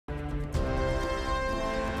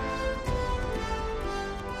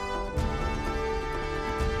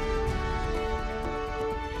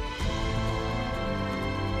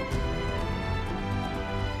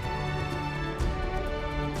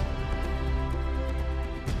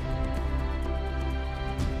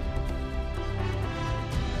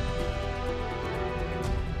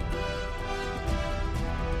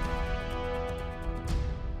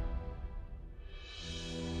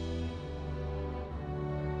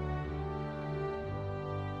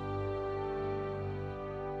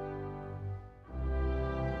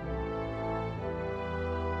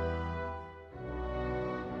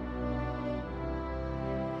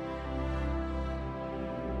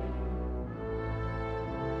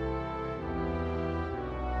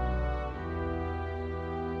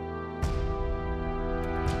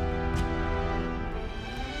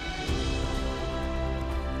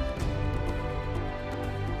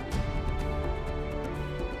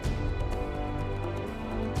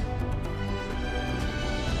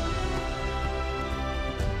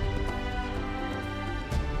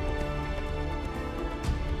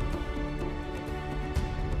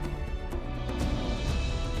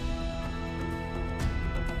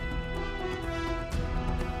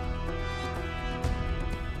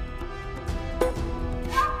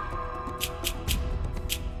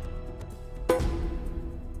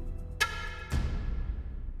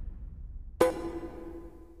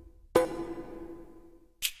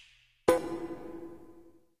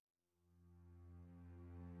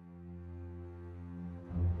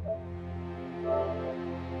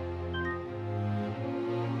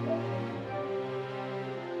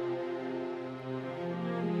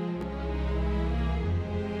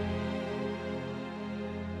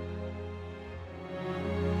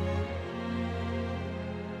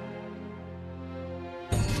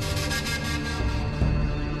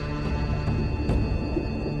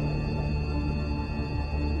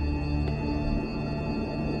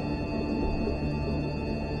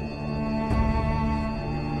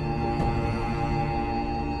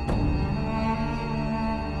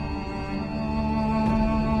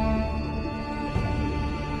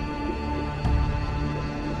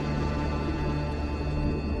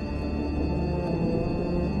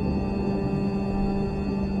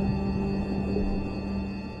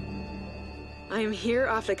I'm here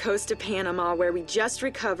off the coast of Panama, where we just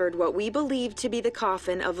recovered what we believe to be the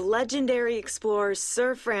coffin of legendary explorer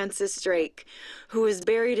Sir Francis Drake, who was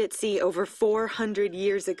buried at sea over 400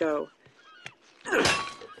 years ago.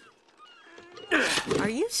 Are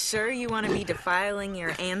you sure you want to be defiling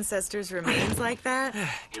your ancestors' remains like that?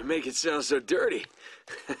 You make it sound so dirty.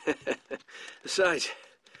 Besides,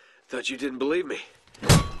 thought you didn't believe me.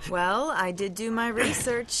 Well, I did do my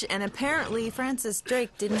research, and apparently Francis Drake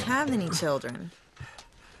didn't have any children.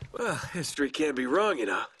 Well, history can't be wrong, you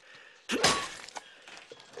know.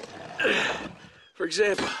 For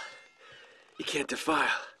example, you can't defile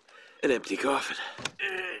an empty coffin.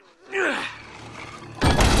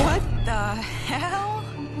 What the hell?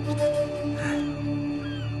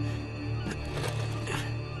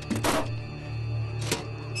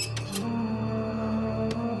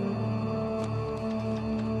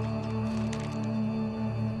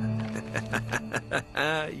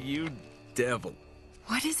 You devil.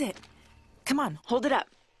 What is it? Come on, hold it up.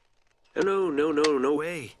 No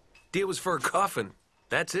way. Deal was for a coffin.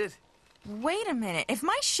 That's it. Wait a minute. If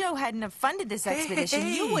my show hadn't have funded this expedition,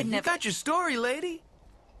 you wouldn't have... You got your story, lady.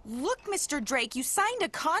 Look, Mr. Drake, you signed a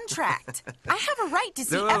contract. I have a right to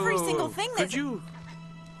see every single thing that's... Could you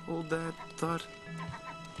hold that thought?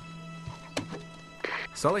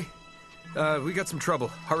 Sully, we got some trouble.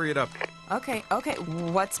 Hurry it up. Okay.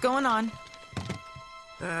 What's going on?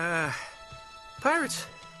 Pirates.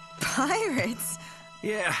 Pirates?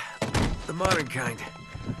 Yeah, the modern kind.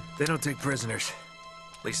 They don't take prisoners.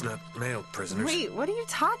 At least not male prisoners. Wait, what are you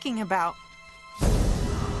talking about?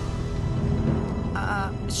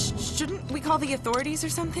 Shouldn't we call the authorities or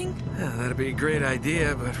something? Yeah, that'd be a great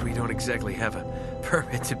idea, but we don't exactly have a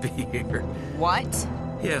permit to be here. What?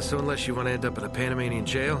 Yeah, so unless you want to end up in a Panamanian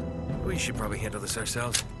jail, we should probably handle this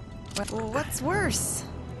ourselves. Well, what's worse?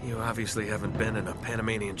 You obviously haven't been in a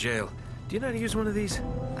Panamanian jail. Do you know how to use one of these?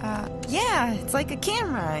 Yeah, it's like a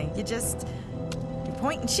camera. You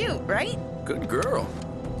point and shoot, right? Good girl.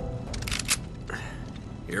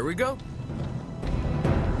 Here we go.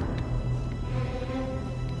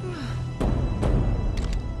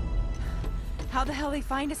 How the hell they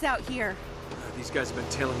find us out here? These guys have been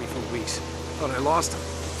tailing me for weeks. Thought I lost them.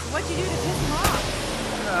 What'd you do to piss them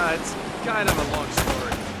off? It's kind of a long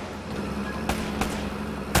story.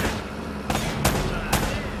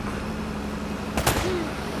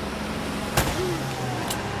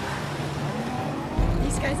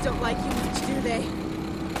 These guys don't like you much, do they?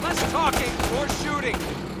 Less talking, more shooting.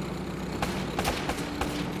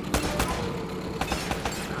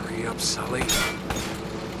 Hurry up, Sully.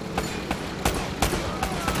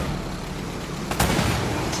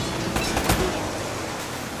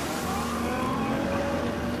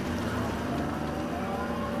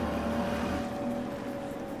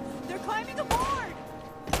 They're climbing aboard!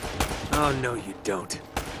 Oh, no, you don't.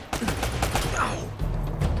 Oh.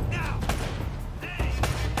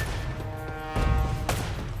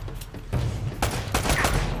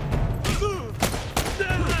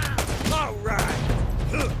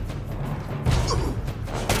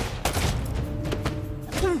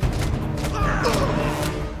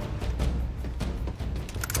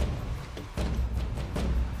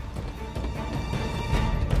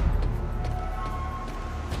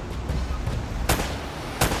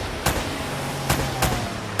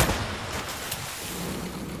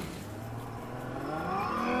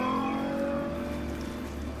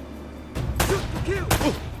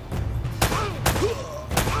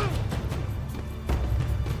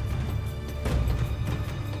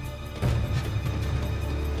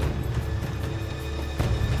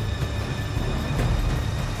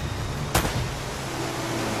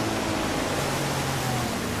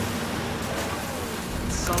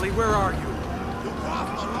 Sully, where are you? You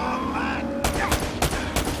crossed the wrong man!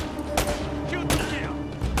 Shoot the kill!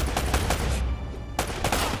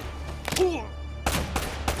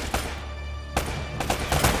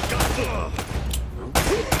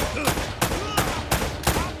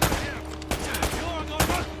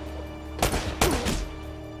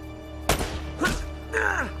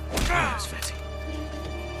 That's fancy.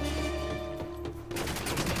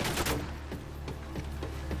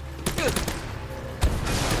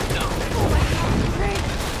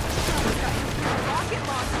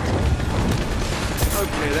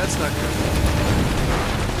 Okay, that's not good.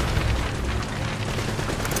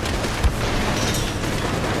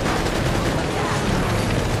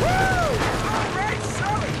 Woo! All right,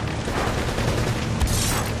 Sully!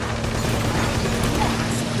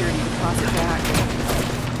 Security deposit back.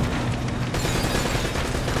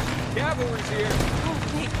 Cavalry's here. Oh,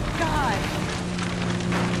 thank God.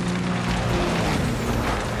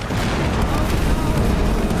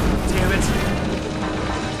 Damn it.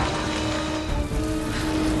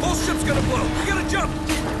 gonna blow. We gotta jump.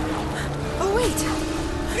 Oh, wait.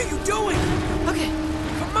 What are you doing? Okay.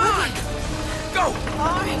 Come on. Go.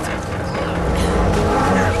 All right.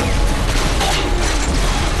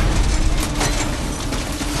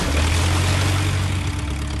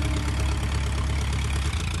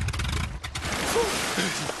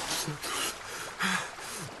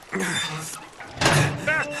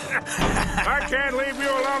 I can't leave you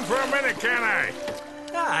alone for a minute, can I?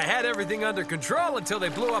 I had everything under control until they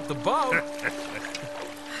blew up the boat.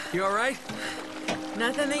 You all right?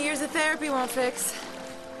 Nothing the years of therapy won't fix.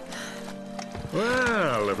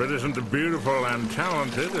 Well, if it isn't the beautiful and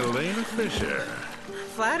talented Elena Fisher.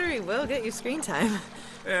 Flattery will get you screen time.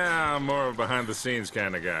 Yeah, I'm more of a behind-the-scenes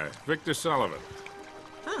kind of guy. Victor Sullivan.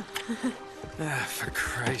 For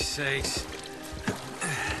Christ's sakes.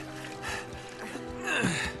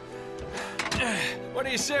 What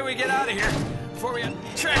do you say we get out of here before we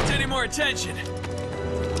attract any more attention?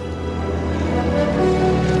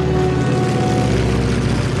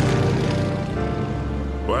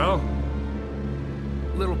 Well?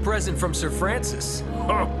 Little present from Sir Francis.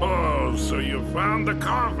 Oh, so you found the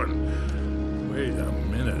coffin. Wait a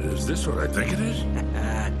minute, is this what I think it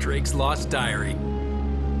is? Drake's lost diary.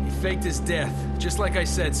 He faked his death, just like I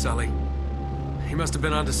said, Sully. He must have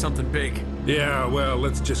been onto something big. Yeah, well,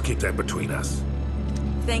 let's just keep that between us.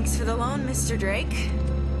 Thanks for the loan, Mr. Drake.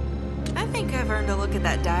 I think I've earned a look at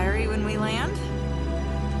that diary when we land.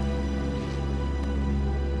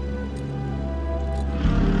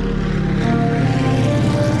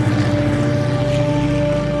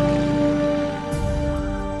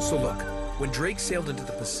 So look, when Drake sailed into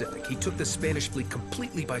the Pacific, he took the Spanish fleet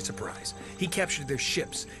completely by surprise. He captured their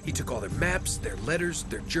ships, he took all their maps, their letters,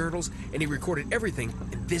 their journals, and he recorded everything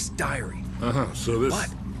in this diary. So this...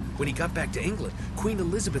 But when he got back to England, Queen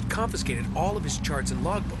Elizabeth confiscated all of his charts and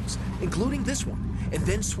logbooks, including this one, and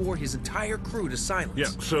then swore his entire crew to silence. Yeah,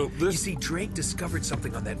 so this... You see, Drake discovered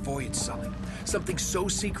something on that voyage, Sully. Something so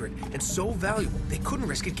secret and so valuable, they couldn't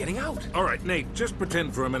risk it getting out. All right, Nate, just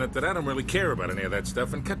pretend for a minute that I don't really care about any of that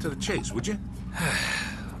stuff and cut to the chase, would you?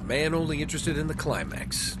 A man only interested in the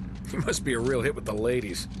climax. He must be a real hit with the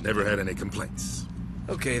ladies. Never had any complaints.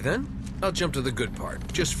 Okay, then. I'll jump to the good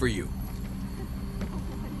part, just for you.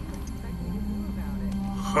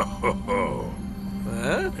 Ho, ho, ho.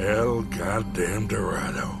 Huh? El goddamn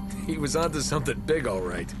Dorado. He was onto something big, all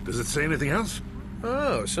right. Does it say anything else?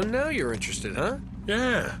 Oh, so now you're interested, huh?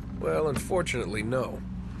 Yeah. Well, unfortunately, no.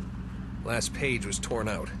 Last page was torn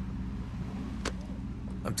out.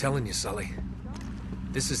 I'm telling you, Sully.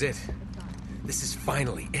 This is it. This is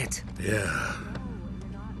finally it. Yeah.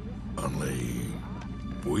 Only...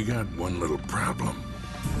 we got one little problem.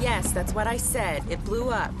 Yes, that's what I said. It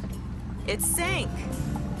blew up. It sank.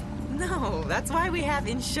 No, that's why we have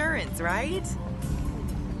insurance, right?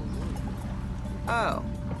 Oh.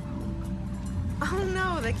 Oh,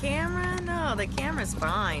 no, the camera? No, the camera's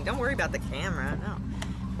fine. Don't worry about the camera, no.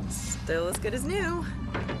 Still as good as new.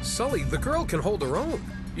 Sully, the girl can hold her own.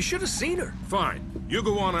 You should have seen her. Fine. You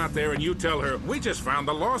go on out there and you tell her, we just found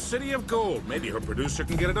the lost city of gold. Maybe her producer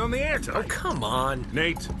can get it on the air Oh, tonight. come on.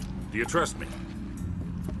 Nate, do you trust me?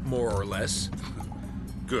 More or less.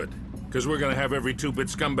 Good. Because we're gonna have every two-bit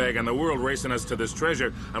scumbag in the world racing us to this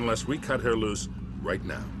treasure unless we cut her loose right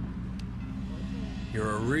now.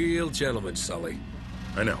 You're a real gentleman, Sully.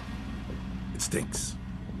 I know. It stinks.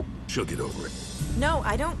 She'll get over it. No,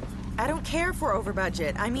 I don't care for over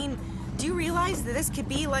budget. I mean, do you realize that this could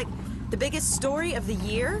be like the biggest story of the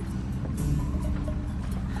year?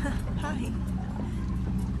 Hi.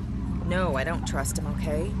 No, I don't trust him,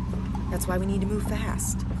 okay? That's why we need to move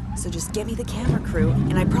fast. So just get me the camera crew,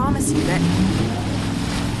 and I promise you that...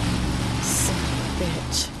 Son of a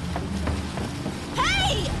bitch.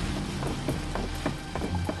 Hey!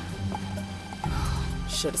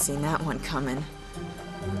 Should have seen that one coming.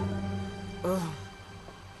 Ugh.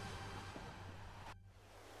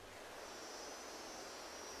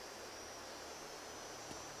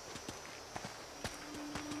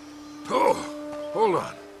 Oh, hold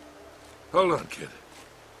on. Hold on, kid.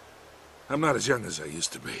 I'm not as young as I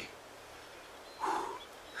used to be.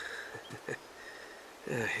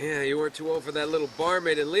 Yeah, you weren't too old for that little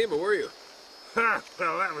barmaid in Lima, were you? Ha!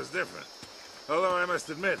 Well, that was different. Although I must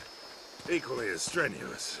admit, equally as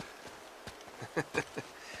strenuous.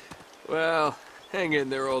 Well, hang in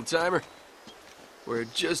there, old-timer. We're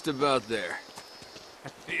just about there.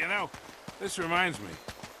 You know, this reminds me.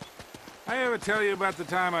 I ever tell you about the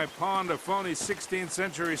time I pawned a phony 16th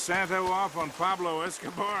century Santo off on Pablo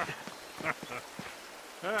Escobar?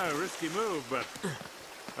 Risky move, but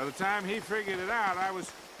by the time he figured it out, I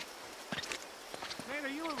was... Nate,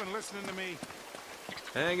 are you even listening to me?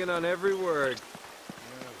 Hanging on every word.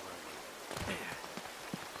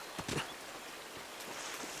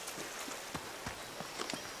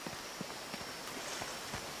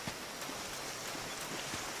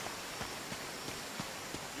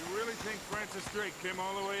 You really think Francis Drake came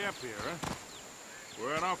all the way up here, huh?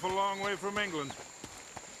 We're an awful long way from England.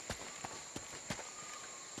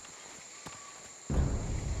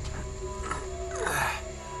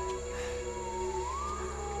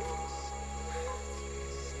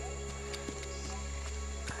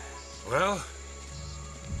 Well,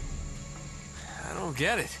 I don't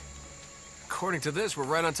get it. According to this, we're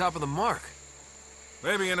right on top of the mark.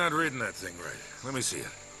 Maybe you're not reading that thing right. Let me see it.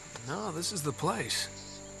 No, this is the place.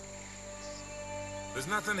 There's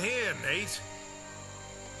nothing here, Nate.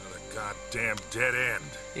 Another goddamn dead end.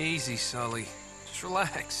 Easy, Sully. Just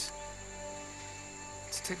relax.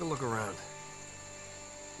 Let's take a look around.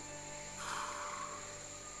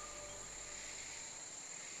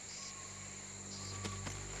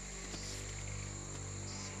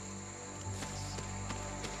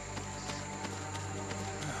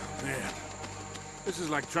 Man, this is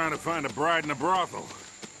like trying to find a bride in a brothel.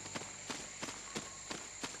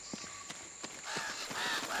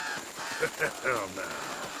 Hell no.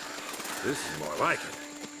 This is more like it.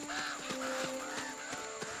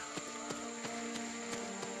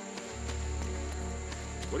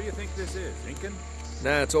 What do you think this is, Incan?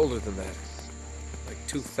 Nah, it's older than that. Like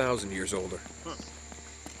 2,000 years older. Huh.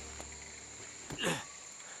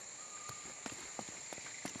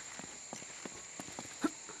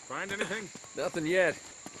 Find anything? Nothing yet.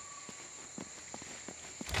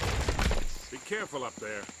 Be careful up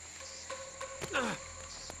there.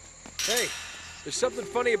 Hey, there's something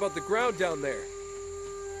funny about the ground down there.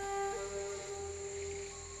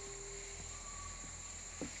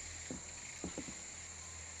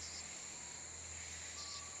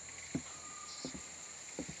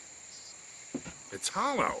 It's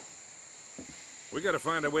hollow. We gotta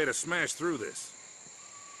find a way to smash through this.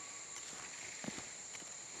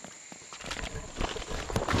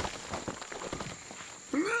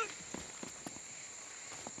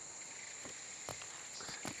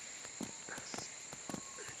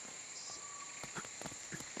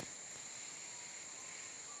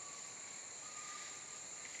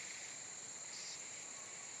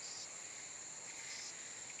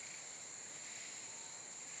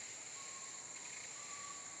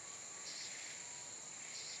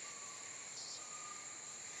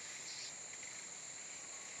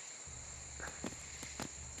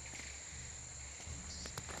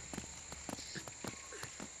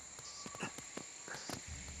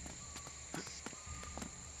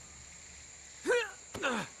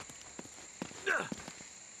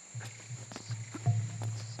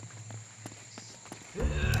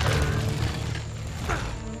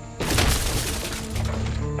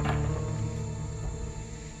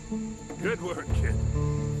 Good work, kid.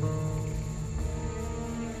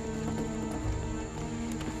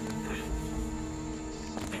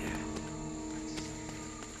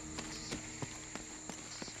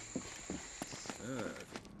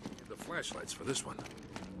 Need the flashlights for this one.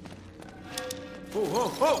 Whoa, whoa,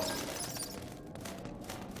 whoa!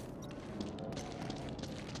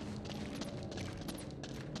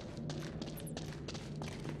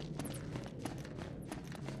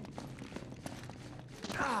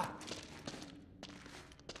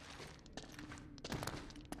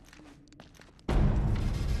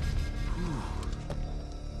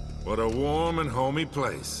 What a warm and homey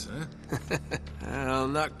place, huh? Well,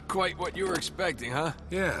 not quite what you were expecting, huh?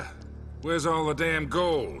 Yeah. Where's all the damn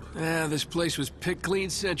gold? Yeah, this place was picked clean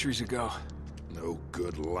centuries ago. No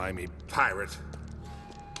good limey pirate.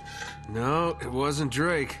 No, it wasn't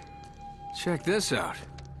Drake. Check this out.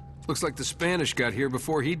 Looks like the Spanish got here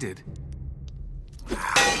before he did.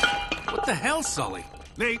 What the hell, Sully?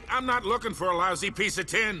 Nate, I'm not looking for a lousy piece of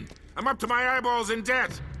tin. I'm up to my eyeballs in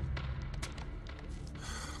debt.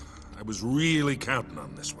 I was really counting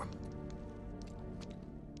on this one.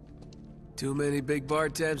 Too many big bar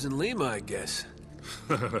tabs in Lima, I guess.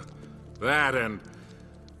 That and,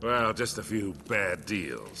 well, just a few bad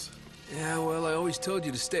deals. Yeah, well, I always told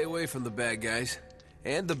you to stay away from the bad guys.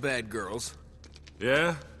 And the bad girls.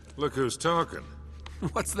 Yeah? Look who's talking.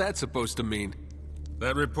 What's that supposed to mean?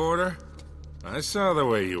 That reporter? I saw the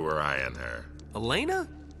way you were eyeing her. Elena?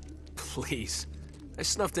 Please. I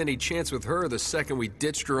snuffed any chance with her the second we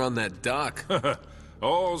ditched her on that dock.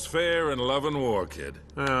 All's fair in love and war, kid.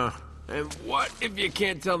 And what if you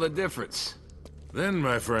can't tell the difference? Then,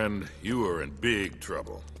 my friend, you are in big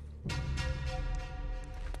trouble.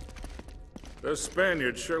 Those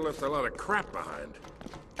Spaniards sure left a lot of crap behind.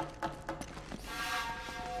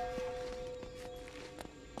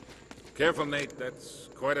 Careful, Nate. That's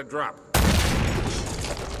quite a drop.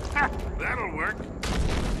 Ha! That'll work.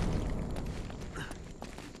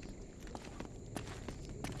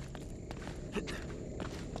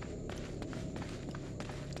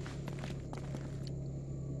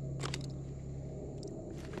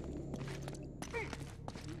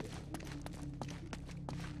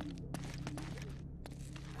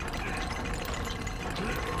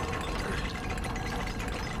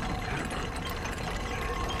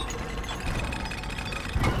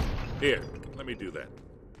 Here, let me do that.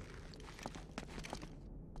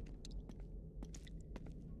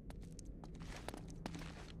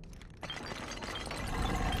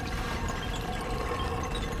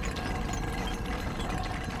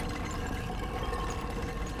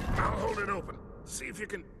 I'll hold it open. See if you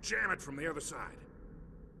can jam it from the other side.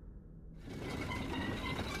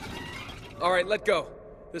 All right, let go.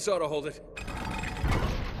 This ought to hold it.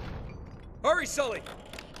 Hurry, Sully!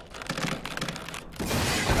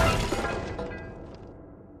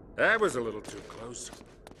 That was a little too close.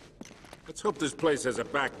 Let's hope this place has a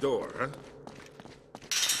back door, huh?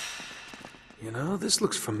 You know, this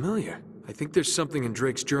looks familiar. I think there's something in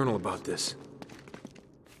Drake's journal about this.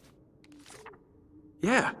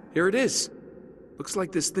 Yeah, here it is. Looks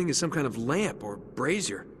like this thing is some kind of lamp or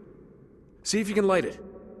brazier. See if you can light it.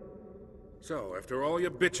 So, after all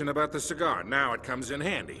your bitching about the cigar, now it comes in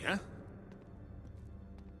handy, huh?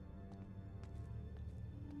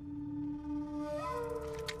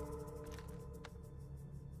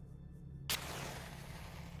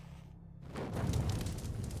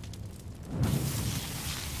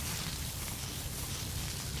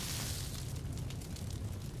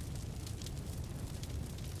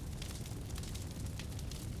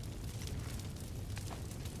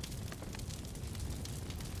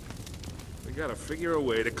 We gotta figure a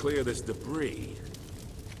way to clear this debris.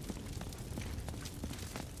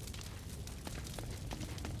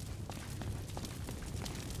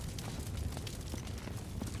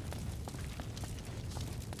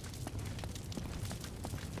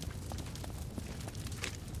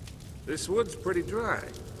 This wood's pretty dry.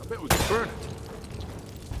 I bet we can burn it.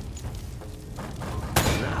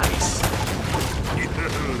 Nice.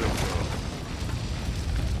 Beautiful.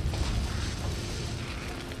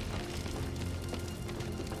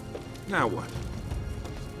 Now what?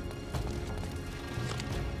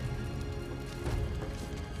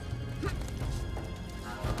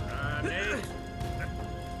 Nate.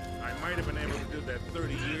 I might have been able to do that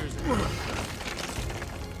 30 years ago.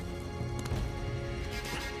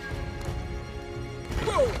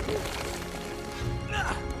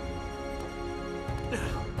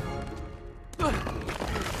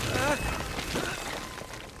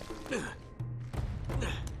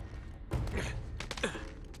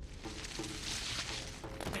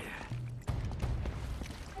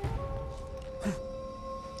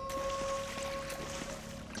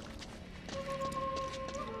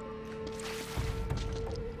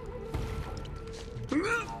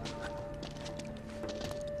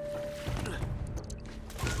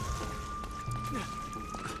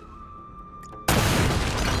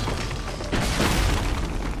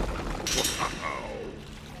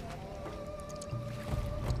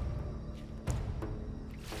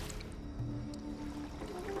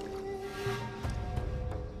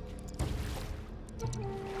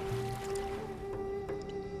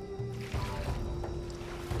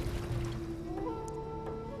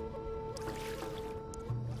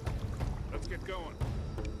 Let's get going.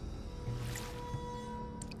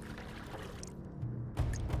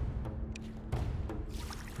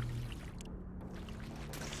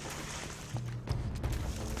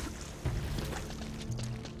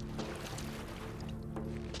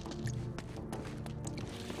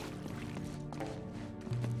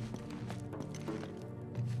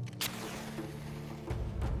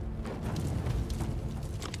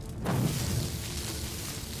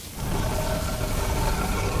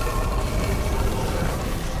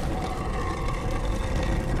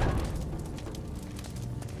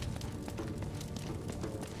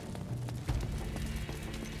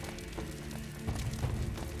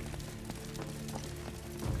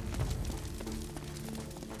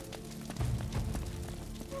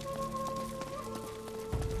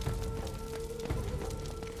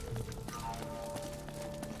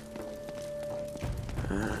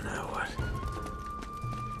 Now what?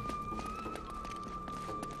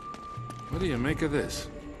 What do you make of this?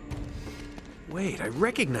 Wait, I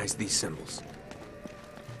recognize these symbols.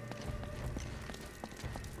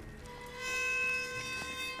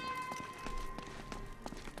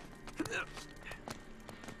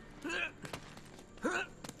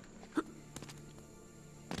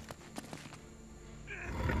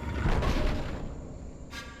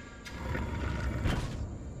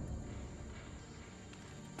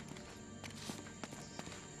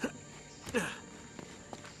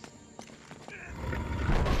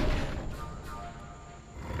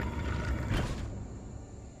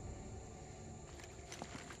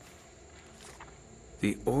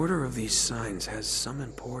 The order of these signs has some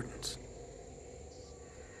importance.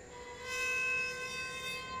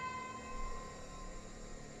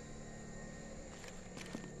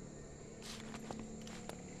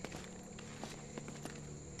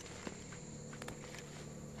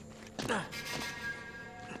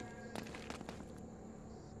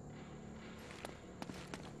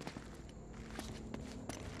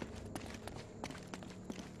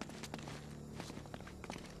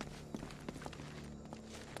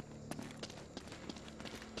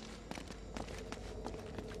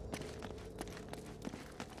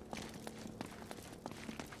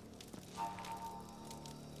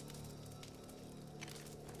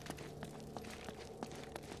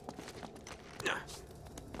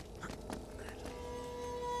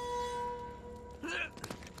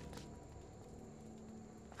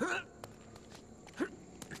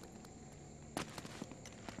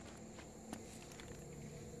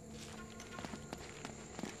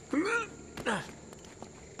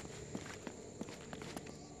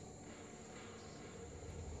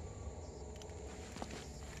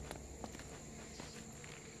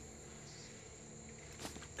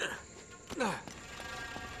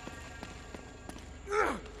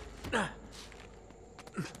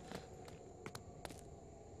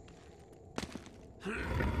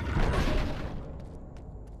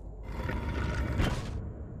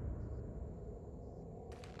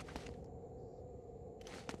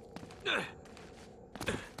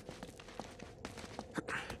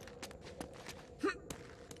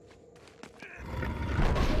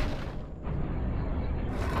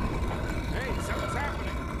 Hey, something's happening.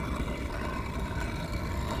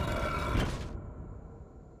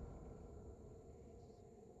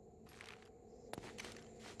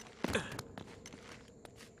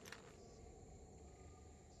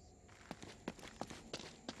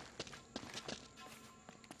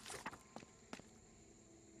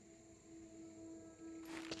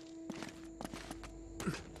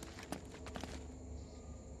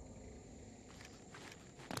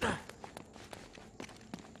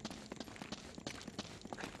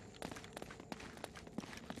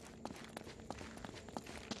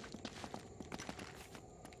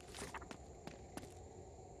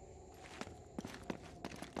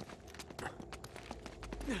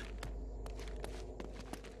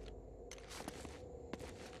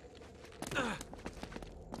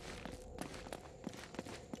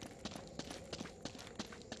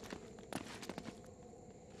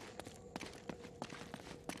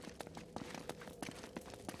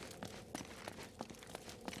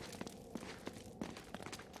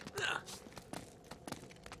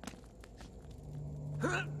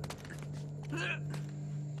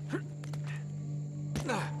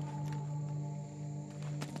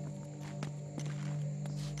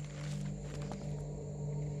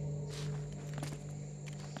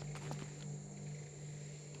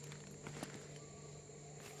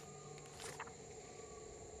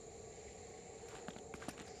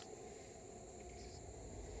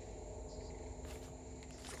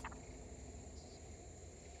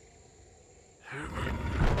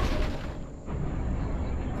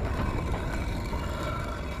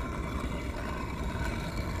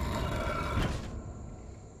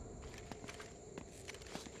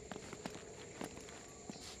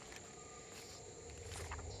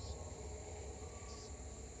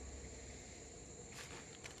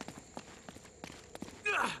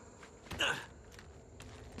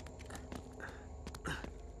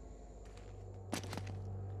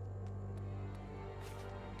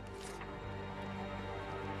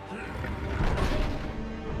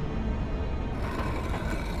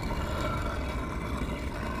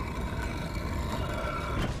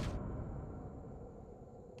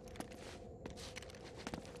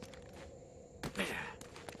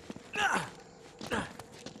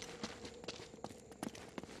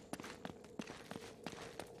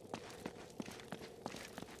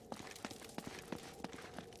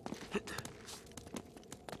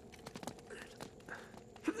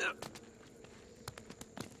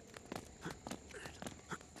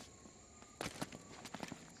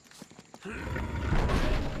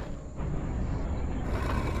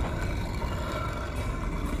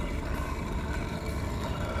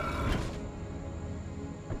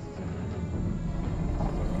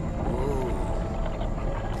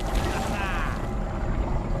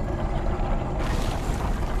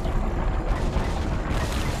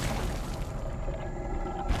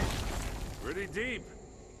 Deep.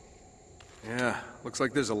 Yeah, looks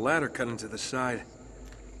like there's a ladder cut into the side.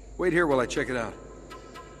 Wait here while I check it out.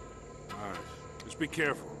 All right, just be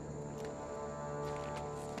careful.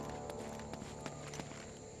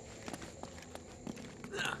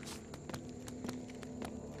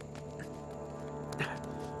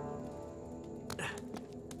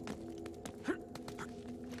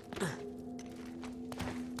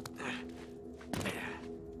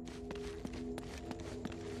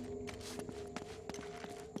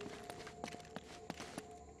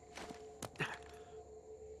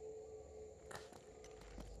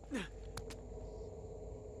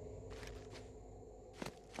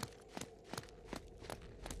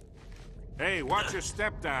 Hey, watch your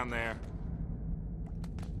step down there.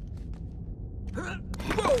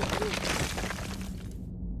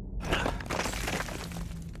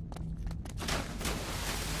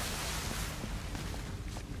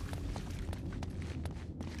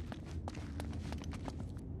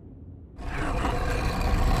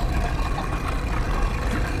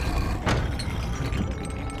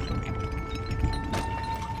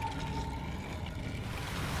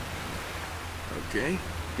 Okay,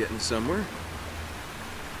 getting somewhere.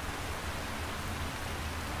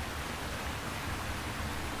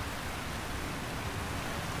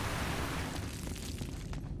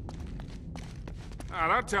 Now,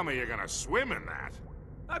 don't tell me you're gonna swim in that.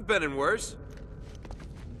 I've been in worse.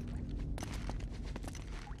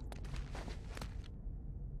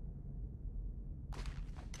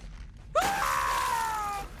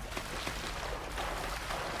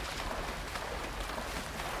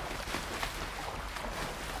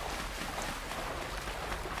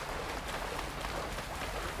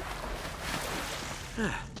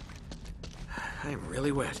 I'm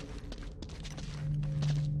really wet.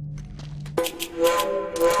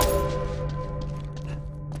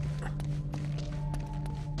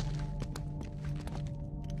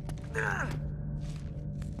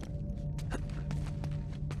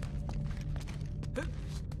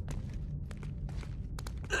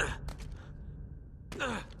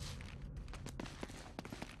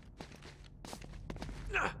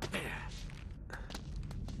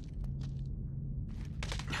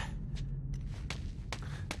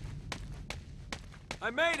 I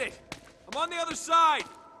made it! I'm on the other side!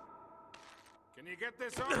 Can you get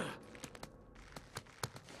this on?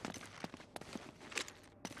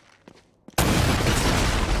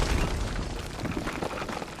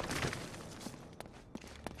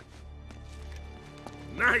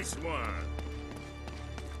 Nice one!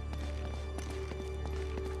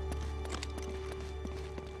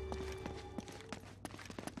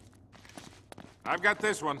 I've got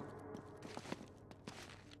this one.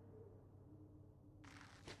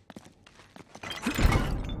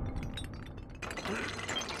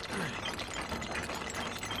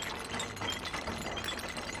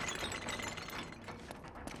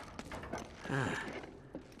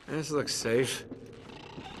 This looks safe.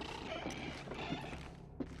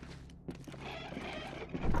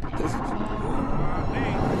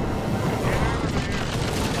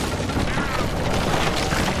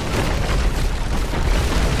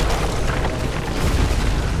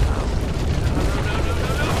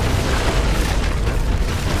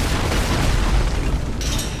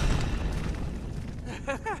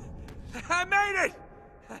 I made it!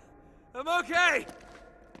 I'm okay!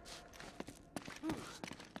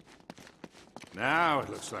 Now it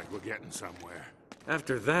looks like we're getting somewhere.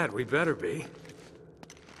 After that, we better be.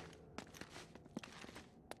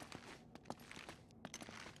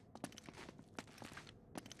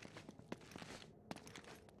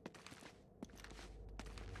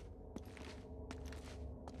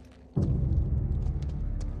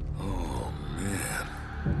 Oh, man.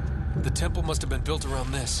 The temple must have been built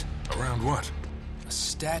around this. Around what? A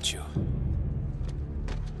statue.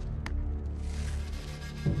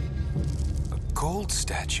 A gold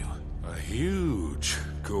statue. A huge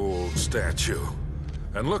gold statue.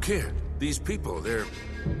 And look here, these people, they're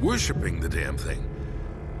worshipping the damn thing.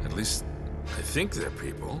 At least, I think they're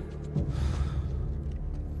people.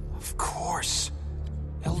 Of course.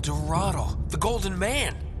 El Dorado, the Golden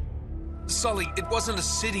Man. Sully, it wasn't a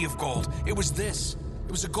city of gold. It was this.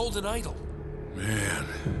 It was a golden idol. Man,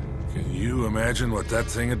 can you imagine what that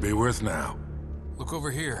thing would be worth now? Look over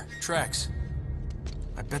here. Tracks.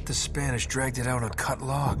 I bet the Spanish dragged it out on cut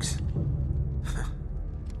logs.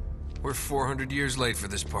 We're 400 years late for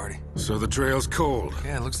this party. So the trail's cold.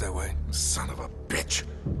 Yeah, it looks that way. Son of a bitch.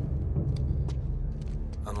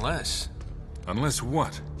 Unless Unless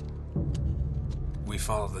what? we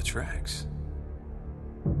follow the tracks.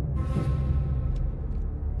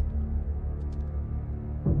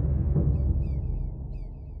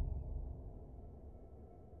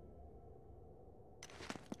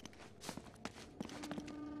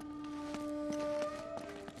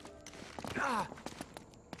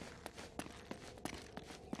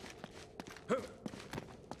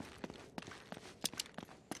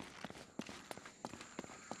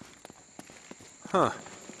 Huh.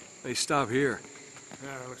 They stop here.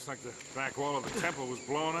 Yeah, it looks like the back wall of the temple was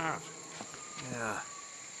blown out. Yeah.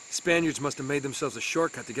 Spaniards must have made themselves a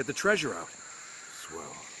shortcut to get the treasure out.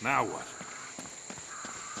 Swell. Now what?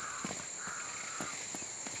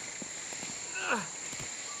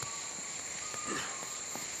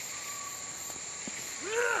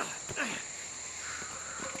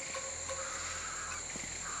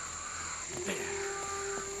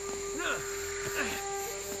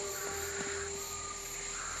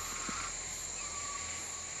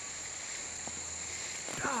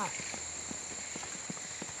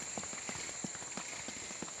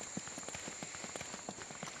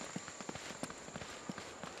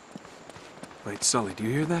 Wait, Sully, do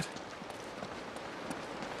you hear that?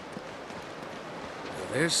 Well,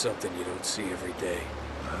 there's something you don't see every day.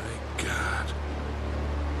 My God.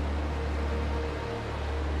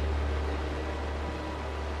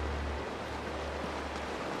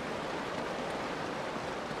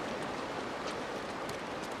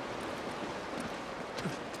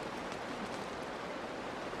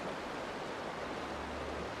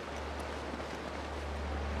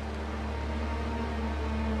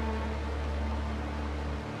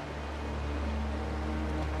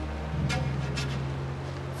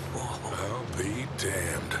 I'll be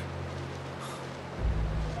damned.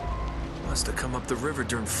 Must have come up the river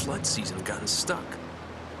during flood season and gotten stuck.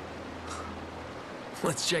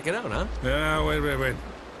 Let's check it out, huh? Yeah, wait.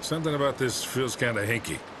 Something about this feels kind of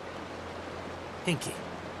hinky. Hinky.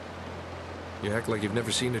 You act like you've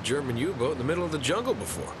never seen a German U-boat in the middle of the jungle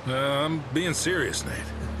before. I'm being serious, Nate.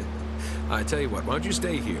 I tell you what, why don't you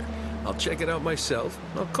stay here? I'll check it out myself.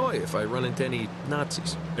 I'll call you if I run into any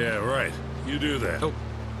Nazis. Yeah, right. You do that. Oh,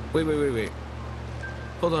 wait.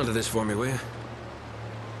 Hold on to this for me, will you?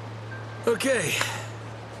 Okay.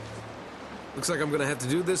 Looks like I'm gonna have to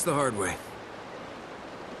do this the hard way.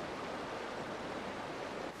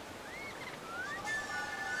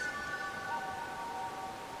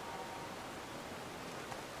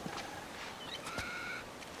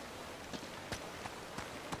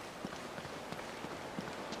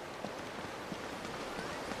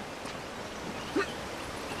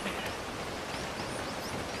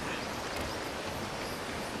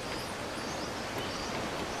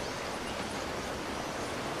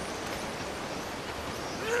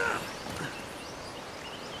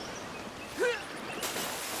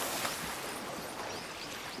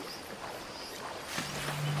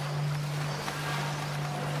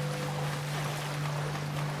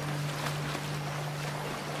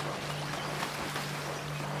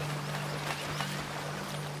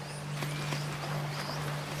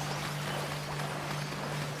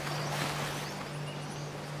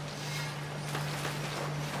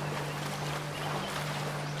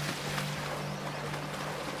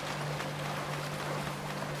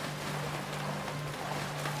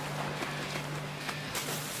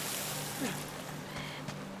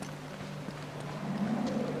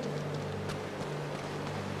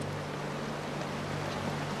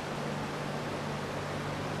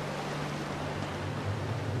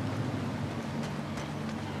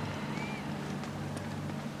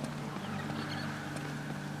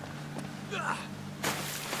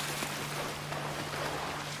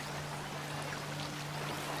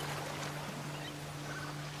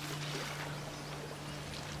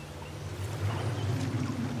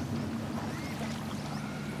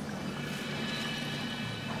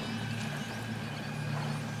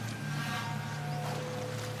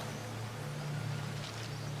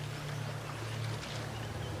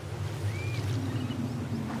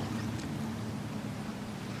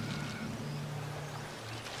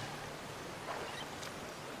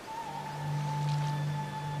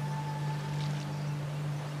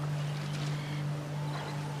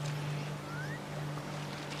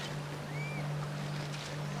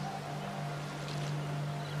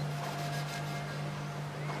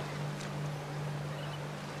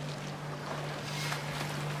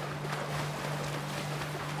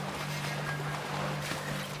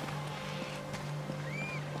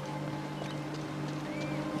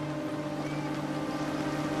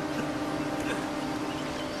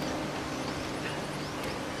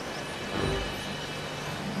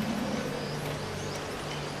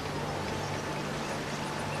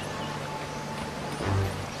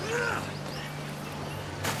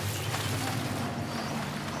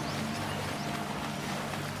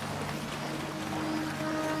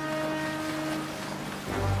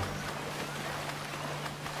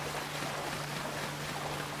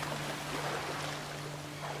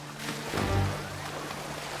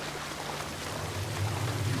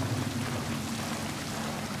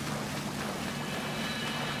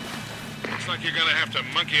 Looks like you're gonna have to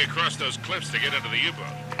monkey across those cliffs to get into the U-boat.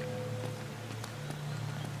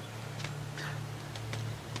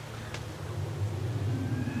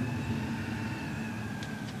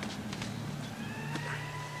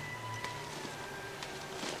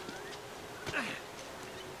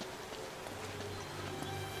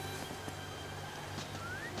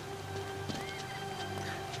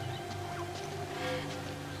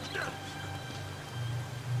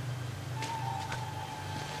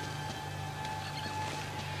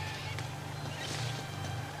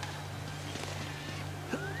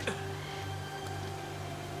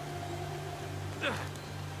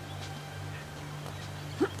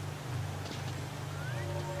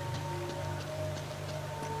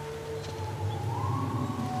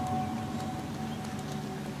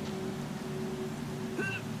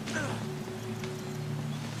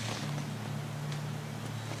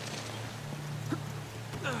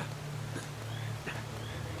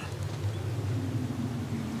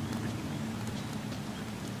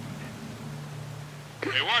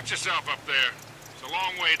 Hey, watch yourself up there. It's a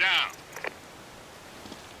long way down.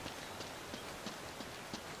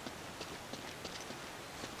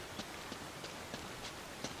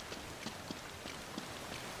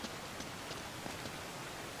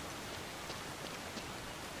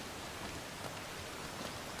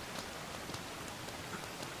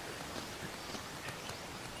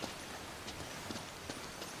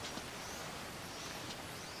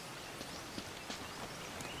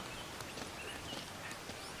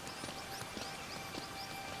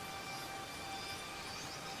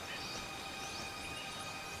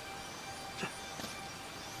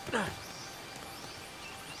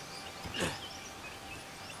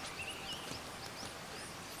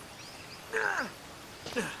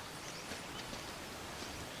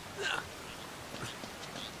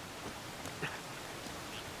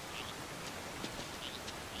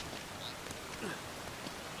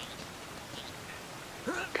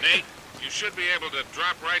 Nate, you should be able to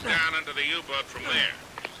drop right down into the U-boat from there.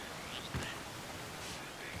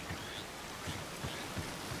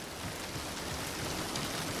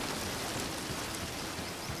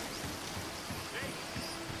 Hey,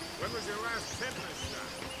 when was your last tetanus shot?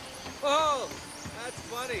 Oh, that's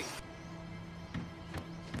funny.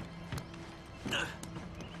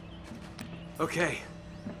 Okay,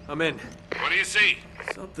 I'm in. What do you see?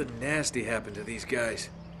 Something nasty happened to these guys.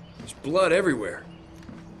 There's blood everywhere.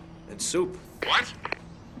 And soup. What?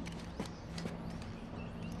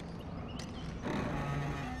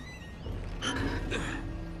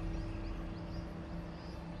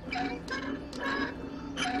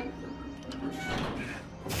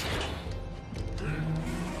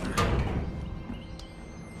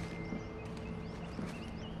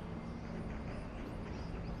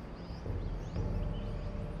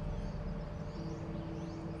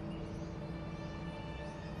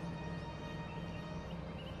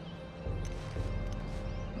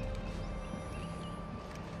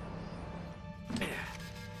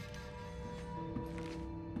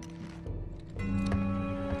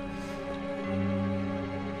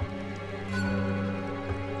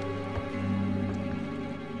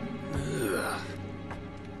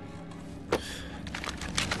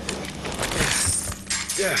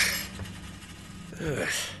 Yeah. Ugh.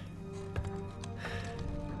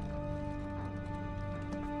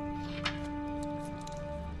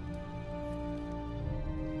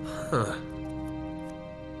 Huh.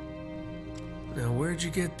 Now, where'd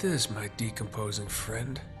you get this, my decomposing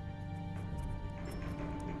friend?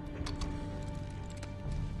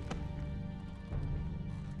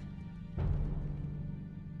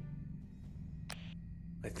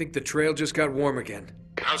 I think the trail just got warm again.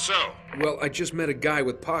 How so? Well, I just met a guy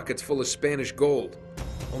with pockets full of Spanish gold.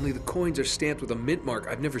 Only the coins are stamped with a mint mark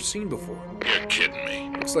I've never seen before. You're kidding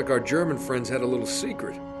me. Looks like our German friends had a little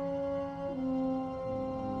secret.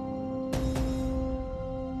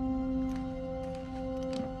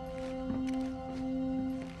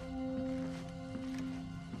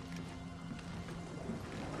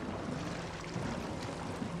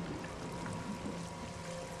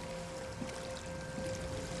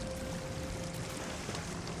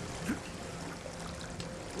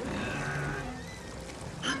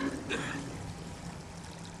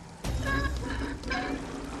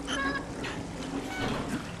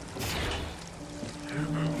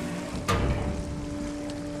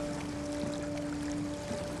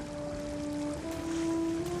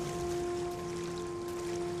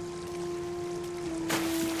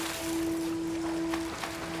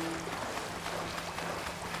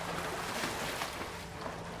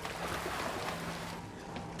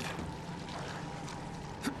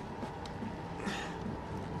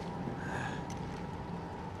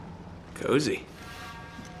 Cozy.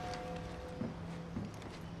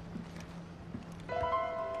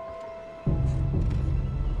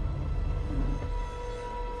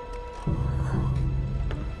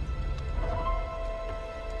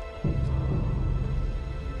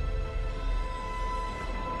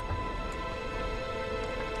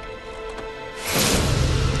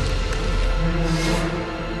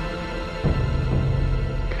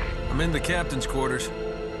 I'm in the captain's quarters.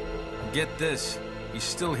 Get this, he's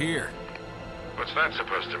still here. What's that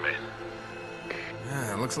supposed to mean?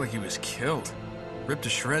 Yeah, it looks like he was killed. Ripped to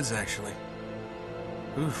shreds, actually.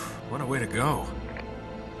 Oof, what a way to go.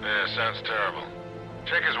 Yeah, sounds terrible.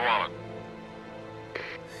 Check his wallet.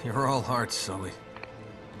 You're all hearts, Sully.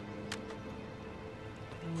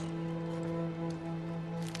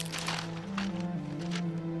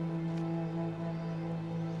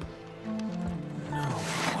 No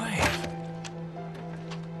way.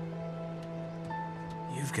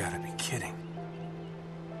 You've got to be kidding.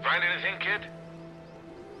 Find anything, kid?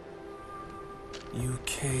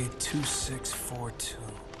 UK 2642.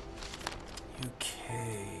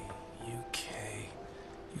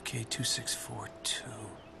 UK 2642.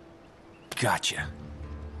 Gotcha.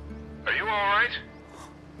 Are you all right?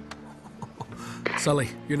 Sully,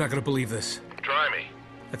 you're not gonna believe this. Try me.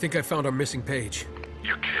 I think I found our missing page.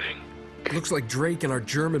 You're kidding. Looks like Drake and our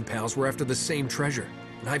German pals were after the same treasure.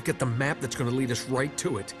 And I've got the map that's gonna lead us right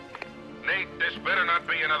to it. Nate, this better not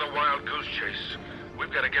be another wild goose chase.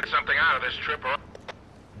 We've got to get something out of this trip or...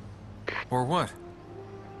 Or what?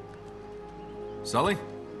 Sully?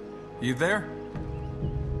 You there?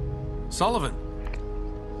 Sullivan?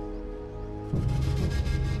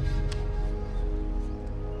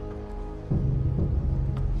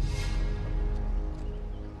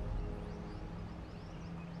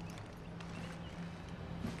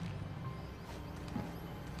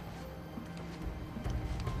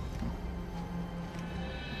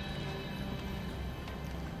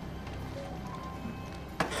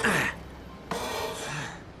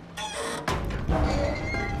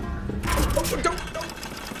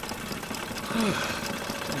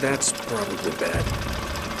 That's probably bad.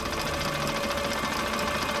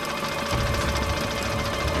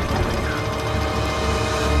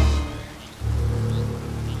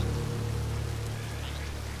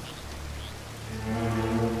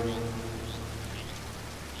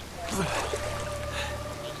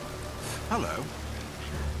 Hello.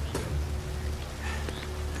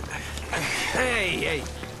 Hey!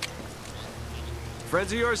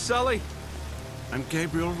 Friends of yours, Sully? I'm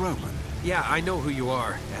Gabriel Roman. Yeah, I know who you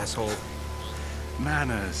are, asshole.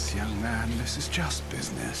 Manners, young man. This is just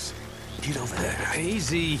business. Get over there.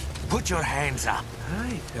 Easy. Put your hands up.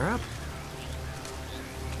 Hi, they're up.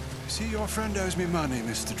 See, your friend owes me money,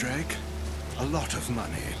 Mr. Drake. A lot of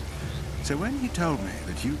money. So when he told me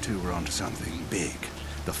that you two were onto something big,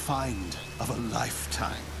 the find of a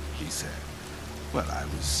lifetime, he said, well, I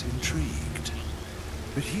was intrigued.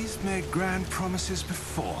 But he's made grand promises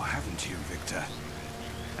before, haven't you, Victor?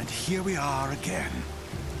 And here we are again.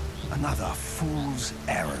 Another fool's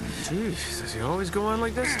errand. Jeez, does he always go on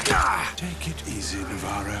like this? Take it easy,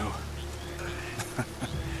 Navarro.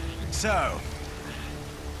 So,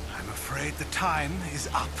 I'm afraid the time is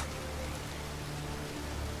up.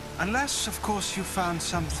 Unless, of course, you found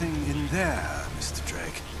something in there, Mr.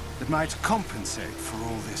 Drake, that might compensate for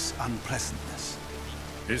all this unpleasantness.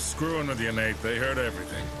 He's screwing with you, Nate. They heard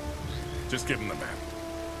everything. Just give him the map.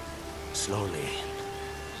 Slowly.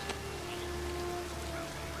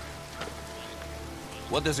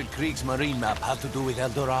 What does a Kriegsmarine map have to do with El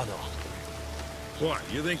Dorado? What,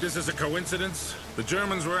 you think this is a coincidence? The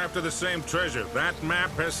Germans were after the same treasure. That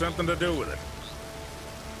map has something to do with it.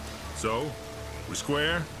 So, we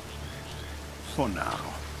square? For now.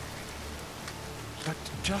 But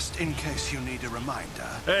just in case you need a reminder...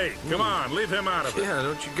 Hey, come on, leave him out of it. Yeah,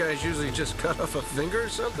 don't you guys usually just cut off a finger or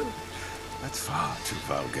something? That's far too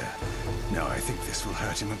vulgar. No, I think this will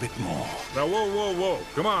hurt him a bit more. Now, whoa.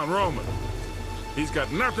 Come on, Roman. He's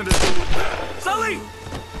got nothing to do with that. Sully!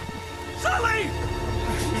 Sully!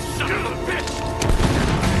 You son of a bitch!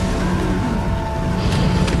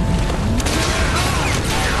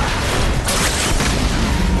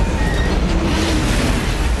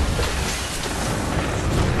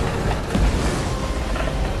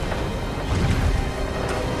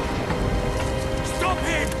 Stop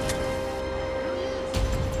him!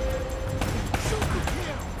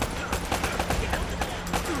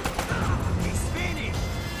 He's finished!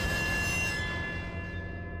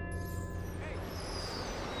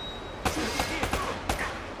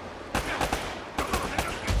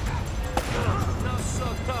 Not so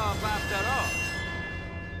tough after all.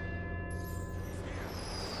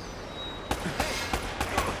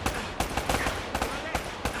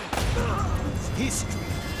 It's history.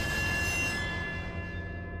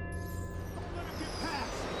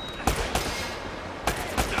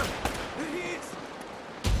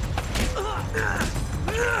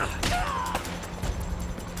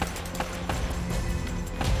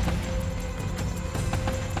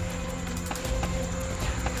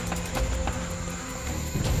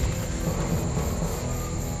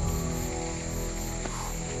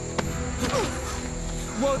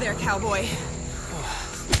 Whoa there, cowboy.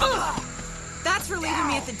 That's for leaving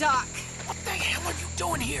me at the dock. What the hell are you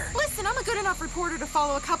doing here? Listen, I'm a good enough reporter to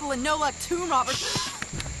follow a couple of no-luck tomb robbers.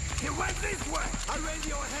 He went this way! I'll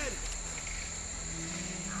radio ahead!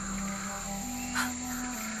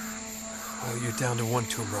 Well, you're down to one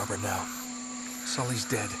tomb robber now. Sully's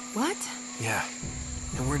dead. What? Yeah.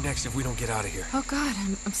 And we're next if we don't get out of here. Oh, God,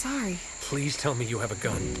 I'm sorry. Please tell me you have a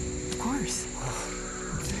gun. Of course.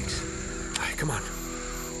 Thanks. All right, come on.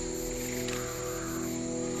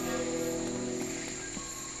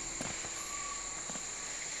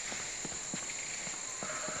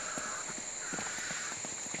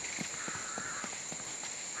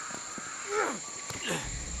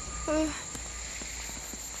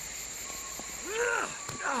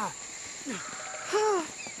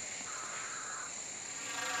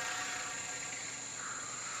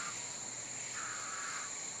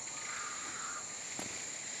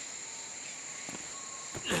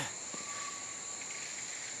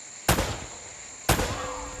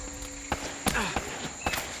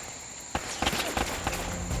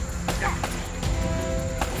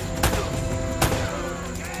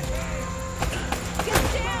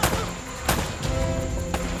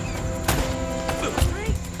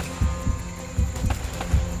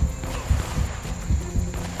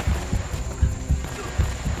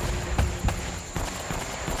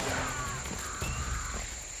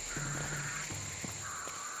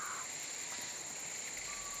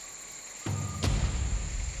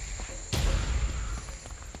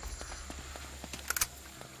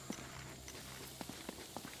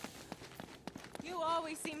 You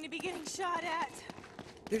always seem to be getting shot at.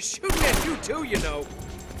 They're shooting at you too, you know.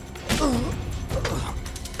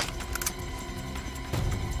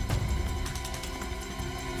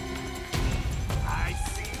 I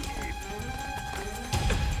see him.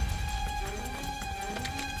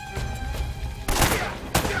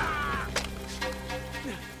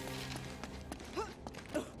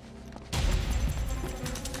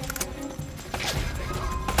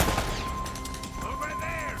 Over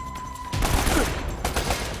there.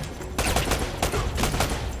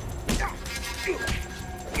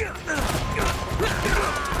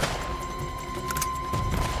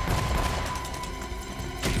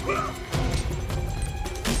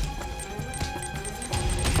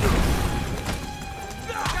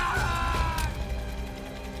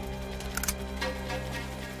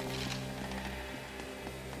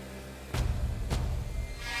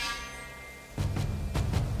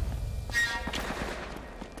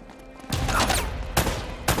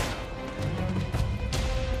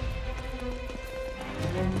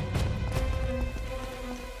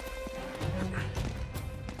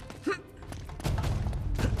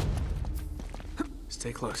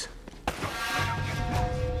 Stay close.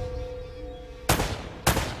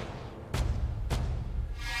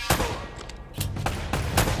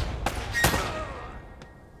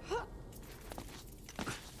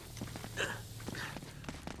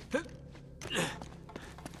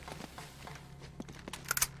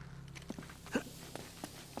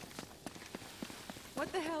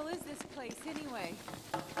 What the hell is this place anyway?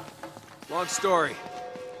 Long story.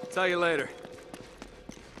 Tell you later.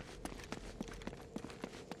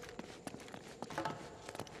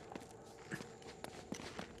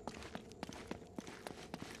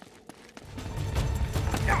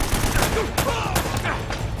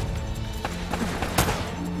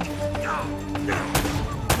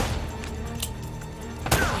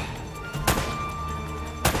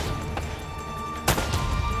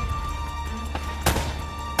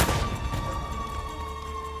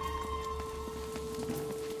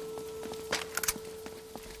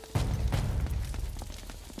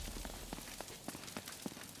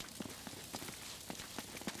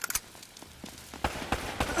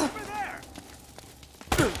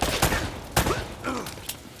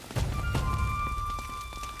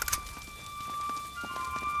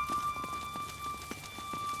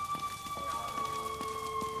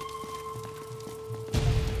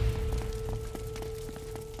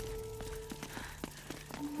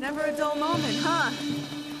 Never a dull moment, huh?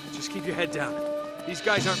 Just keep your head down. These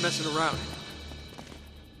guys aren't messing around.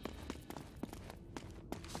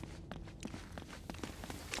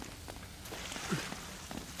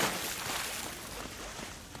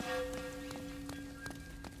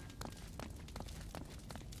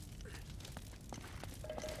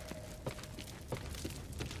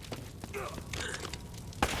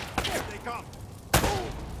 Here they come.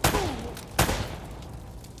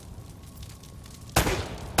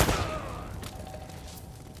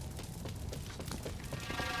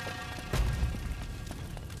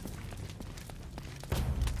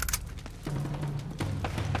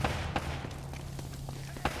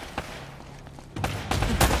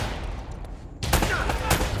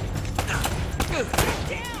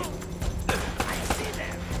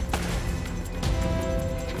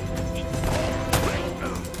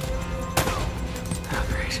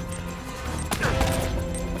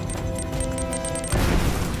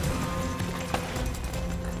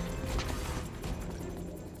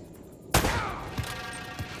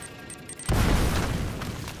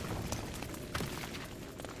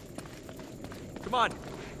 Come on,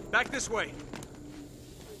 back this way.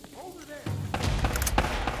 Over there.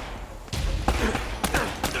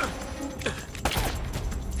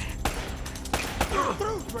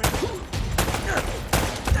 Through, Drake.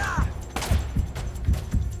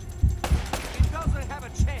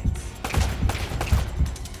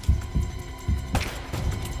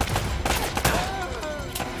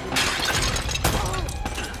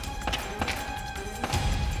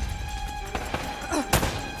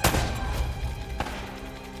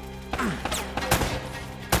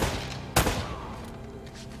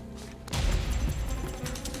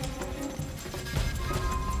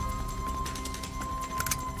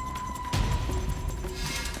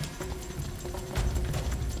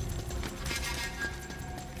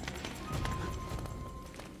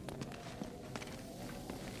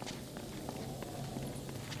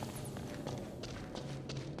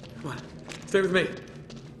 Stay with me.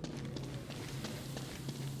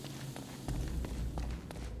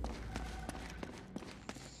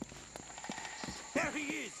 There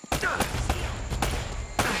he is!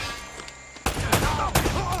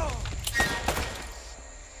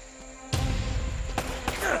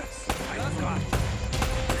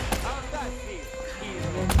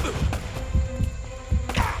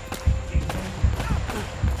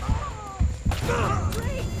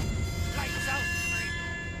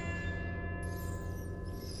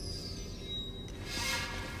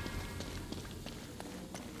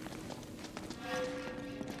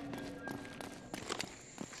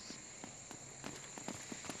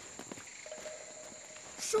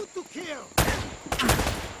 Shoot to kill!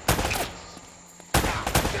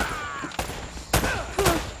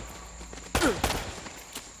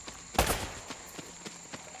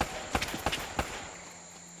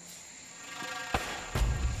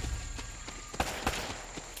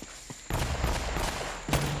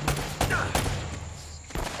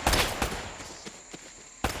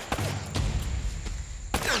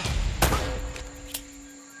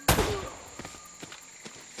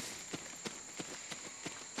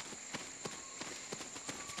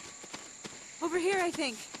 Over here, I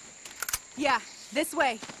think. Yeah, this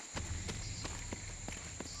way.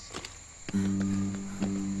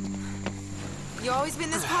 You always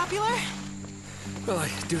been this popular? Well, I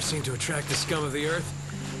do seem to attract the scum of the earth.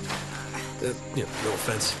 No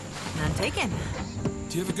offense. None taken.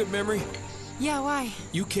 Do you have a good memory? Yeah, why?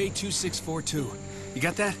 UK 2642. You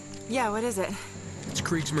got that? Yeah, what is it? It's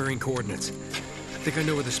Kriegsmarine coordinates. I think I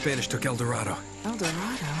know where the Spanish took El Dorado. El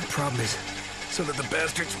Dorado? The problem is, so that the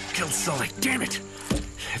bastards killed Sully. Damn it!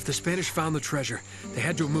 If the Spanish found the treasure, they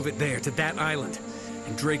had to move it there, to that island.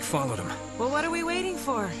 And Drake followed them. Well, what are we waiting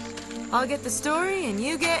for? I'll get the story, and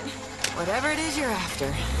you get whatever it is you're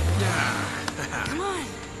after. Come on.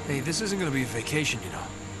 Hey, this isn't gonna be a vacation, you know.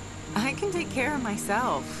 I can take care of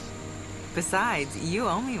myself. Besides, you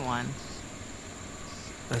owe me one.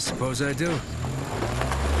 I suppose I do.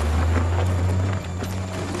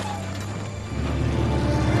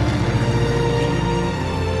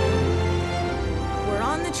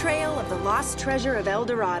 Trail of the lost treasure of El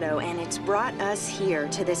Dorado, and it's brought us here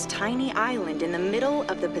to this tiny island in the middle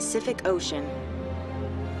of the Pacific Ocean.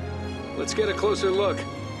 Let's get a closer look.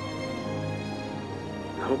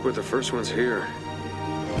 I hope we're the first ones here.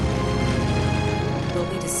 Will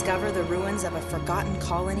we discover the ruins of a forgotten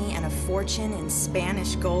colony and a fortune in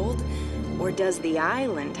Spanish gold? Or does the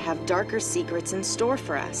island have darker secrets in store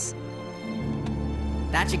for us?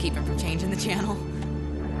 That should keep him from changing the channel.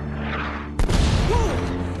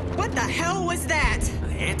 What the hell was that?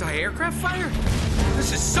 An anti-aircraft fire?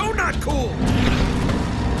 This is so not cool!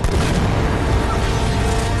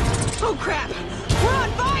 Oh crap! We're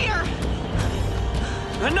on fire!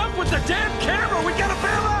 Enough with the damn camera! We gotta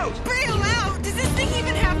bail out! Bail out? Does this thing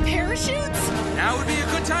even have parachutes? Now would be a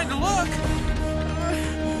good time to look.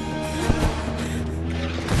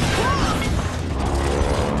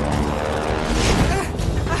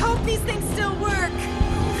 I hope these things still work.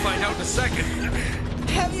 We'll find out in a second.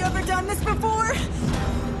 Have you ever done this before?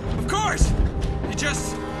 Of course! You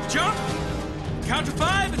just jump, count to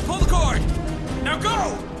 5, and pull the cord. Now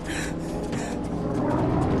go!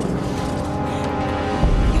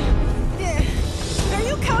 Are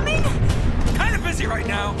you coming? Kind of busy right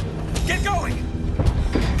now. Get going!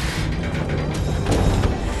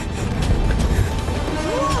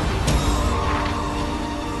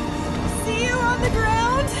 See you on the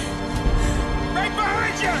ground? Right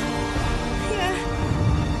behind you! Okay.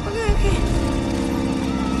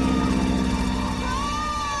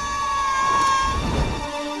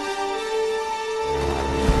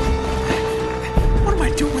 What am I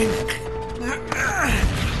doing?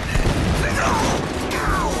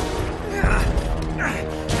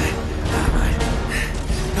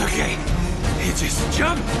 Okay, you just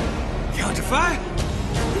jump, count to 5,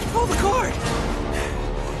 and pull the cord.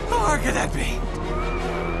 How hard could that be?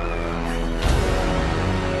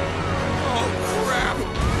 Oh, crap!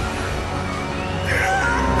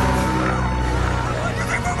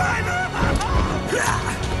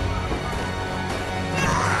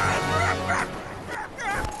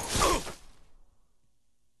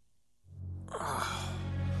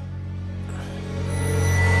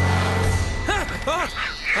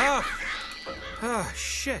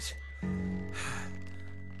 Shit.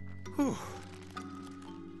 Whew.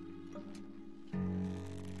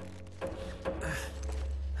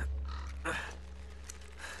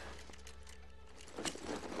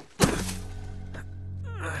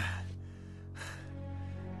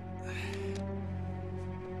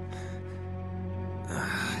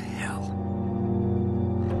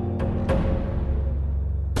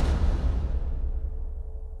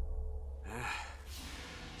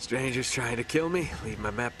 Strangers trying to kill me, leave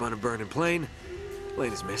my map on a burning plane.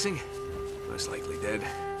 Plane is missing. Most likely dead.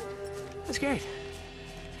 That's great.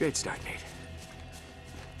 Great start, Nate.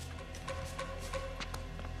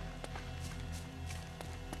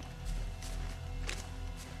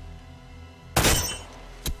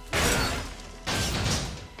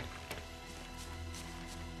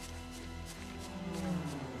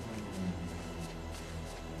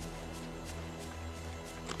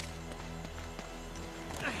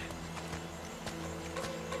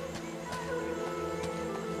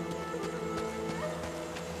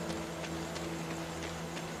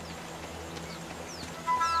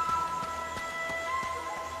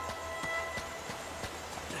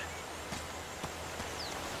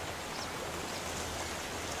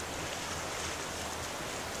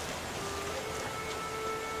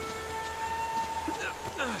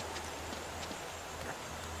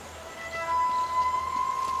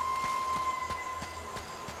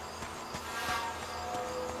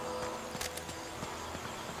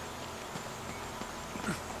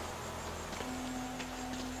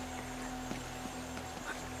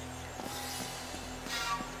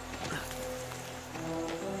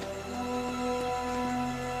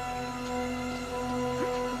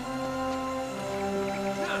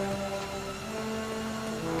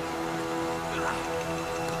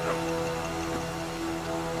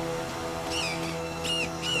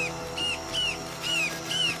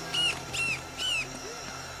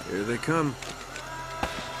 Here they come.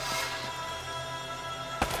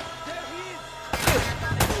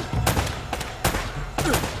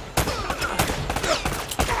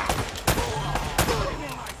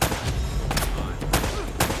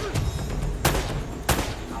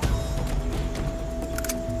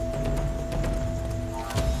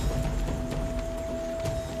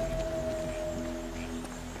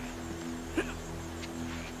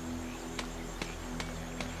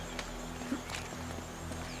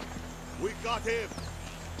 We got him!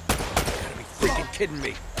 You gotta be freaking kidding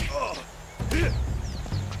me.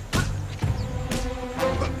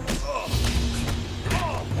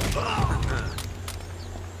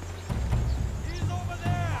 He's over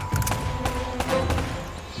there!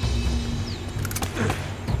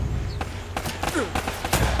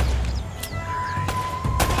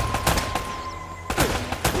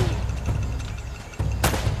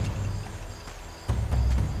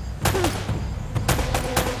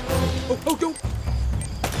 Oh, don't!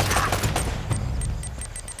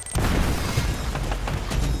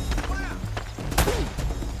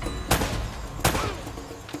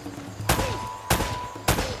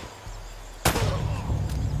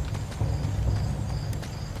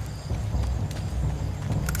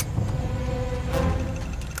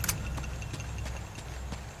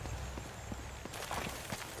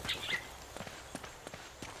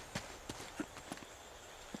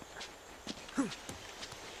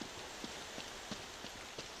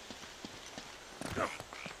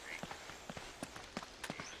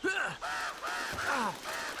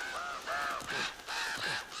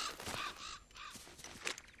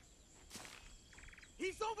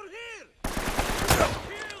 He's over here!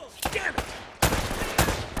 Damn it!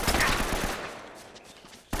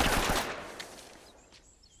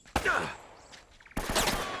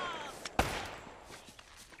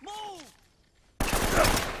 Move!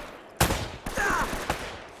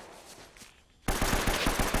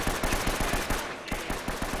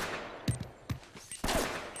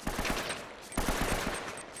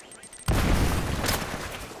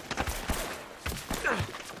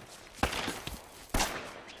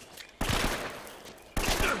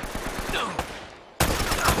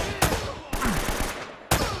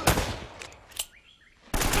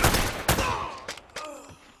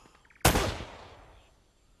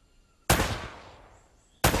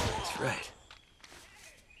 That's right.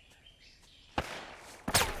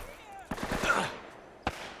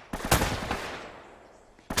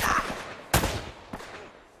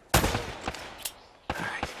 All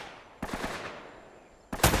right.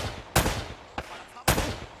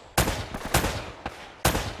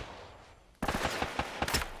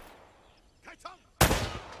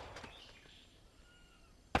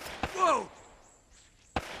 Whoa!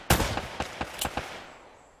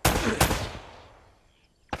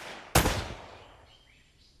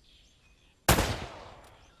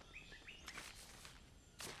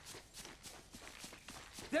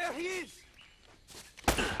 There he is!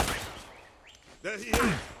 There he is!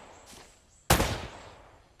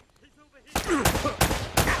 He's over here!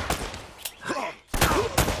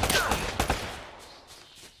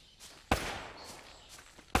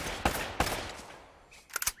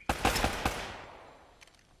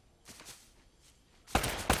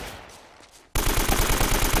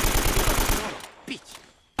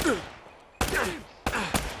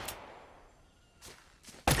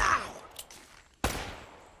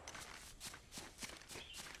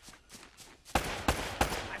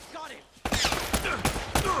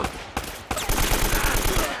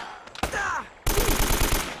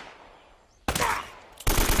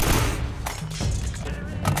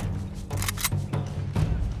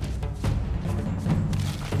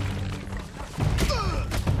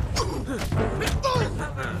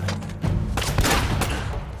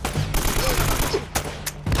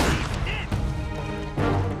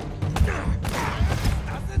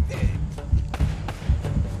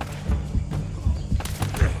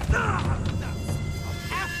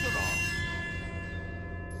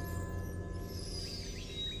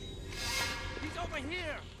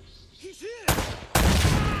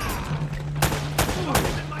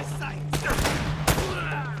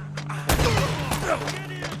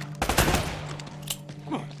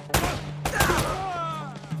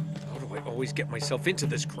 Always get myself into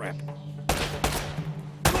this crap.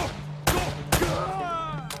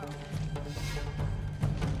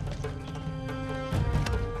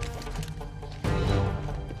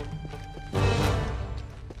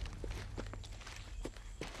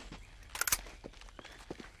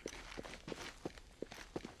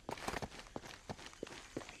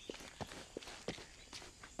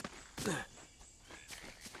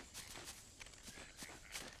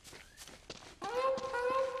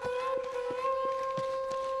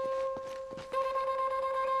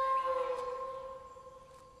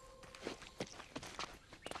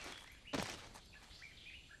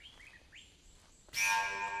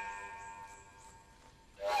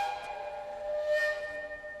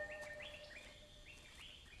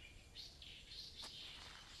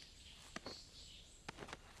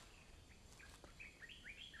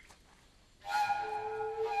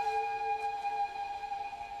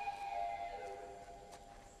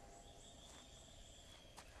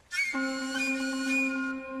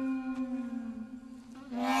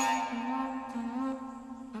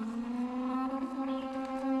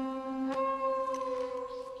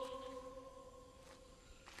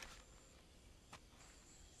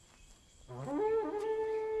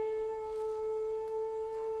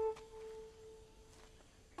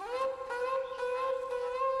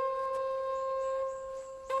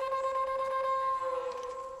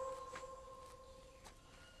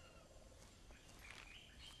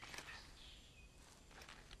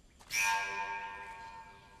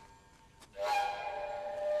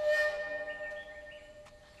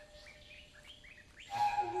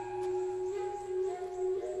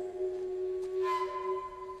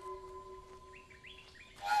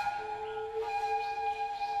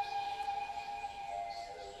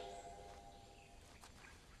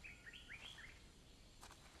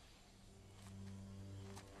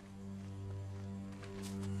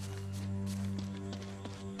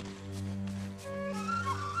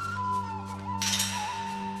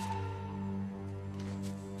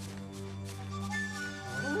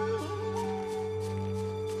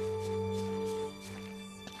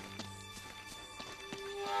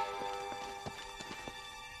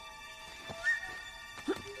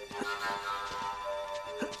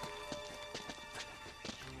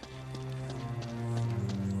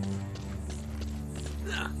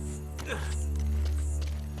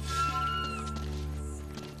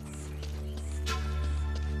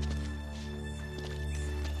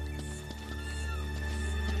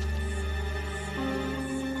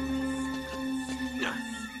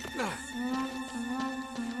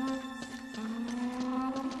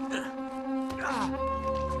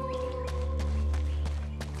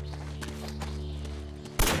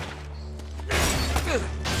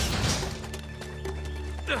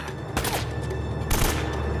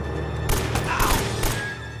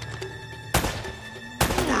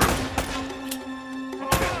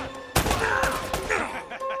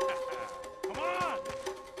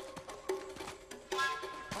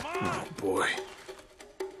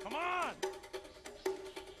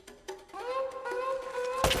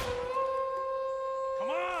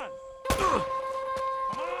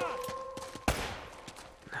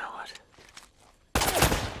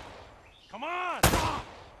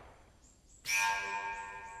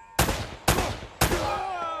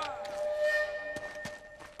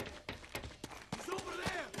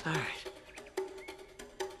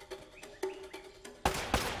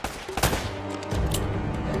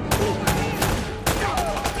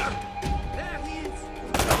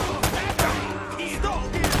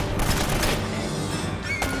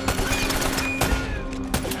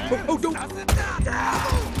 Oh, don't!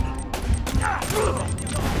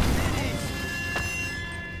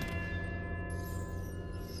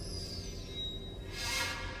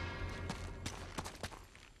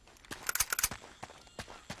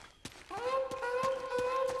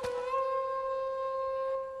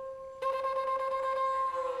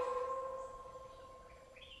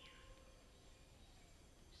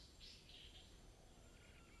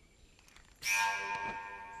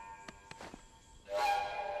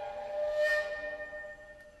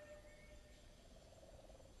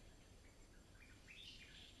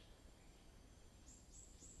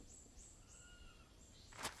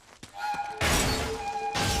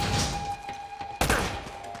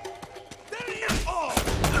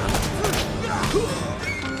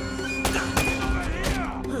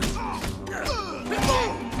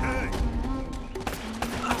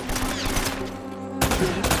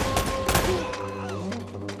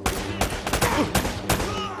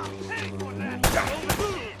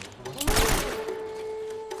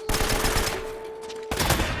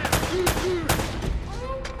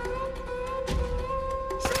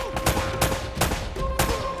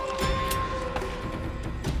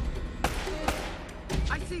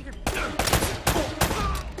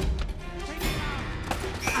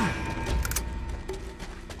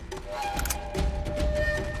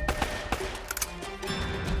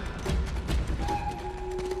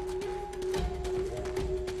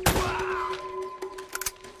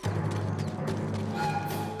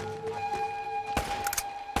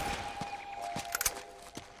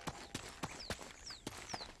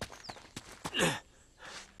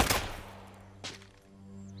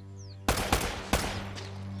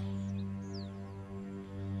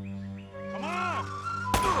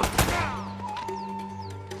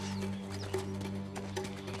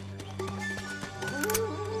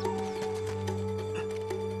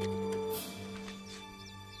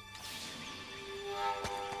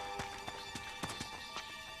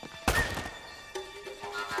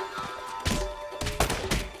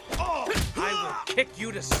 kick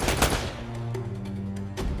you to sleep.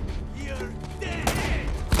 You're dead!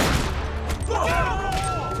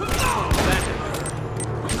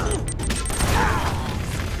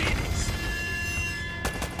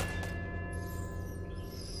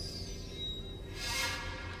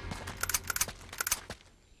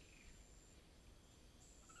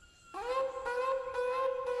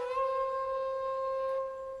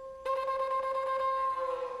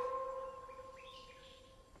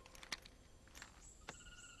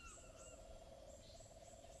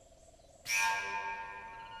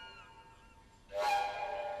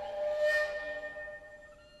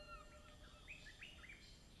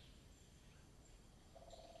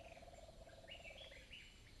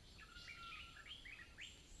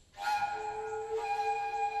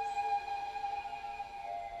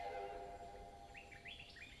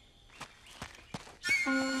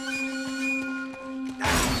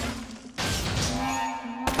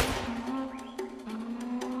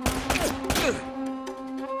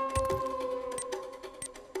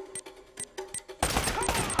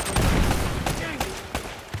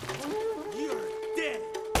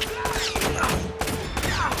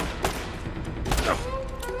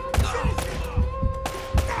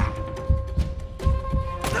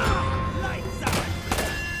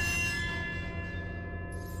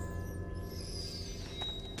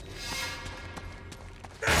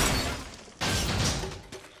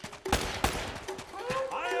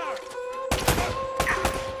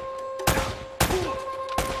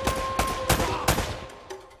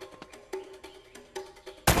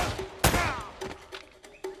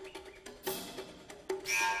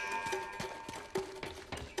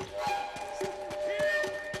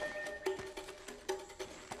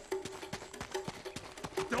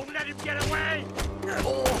 Don't let him get away!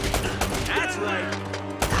 Oh, that's right!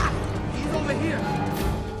 He's over here!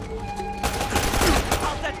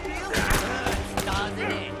 How's that feel?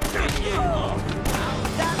 Doesn't it?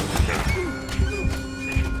 How's that?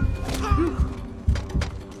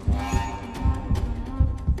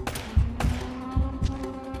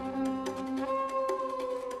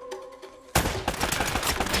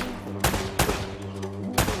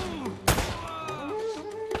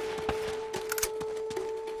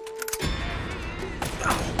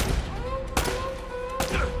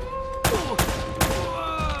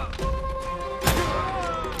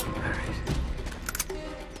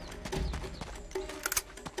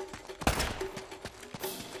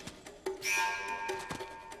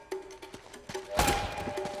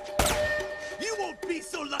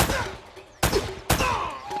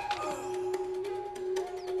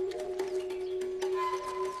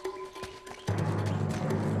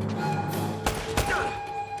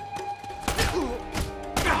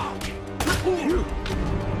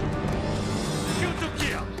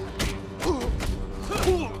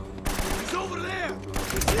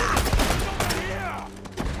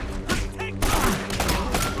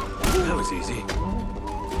 Easy.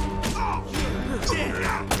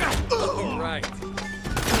 All right.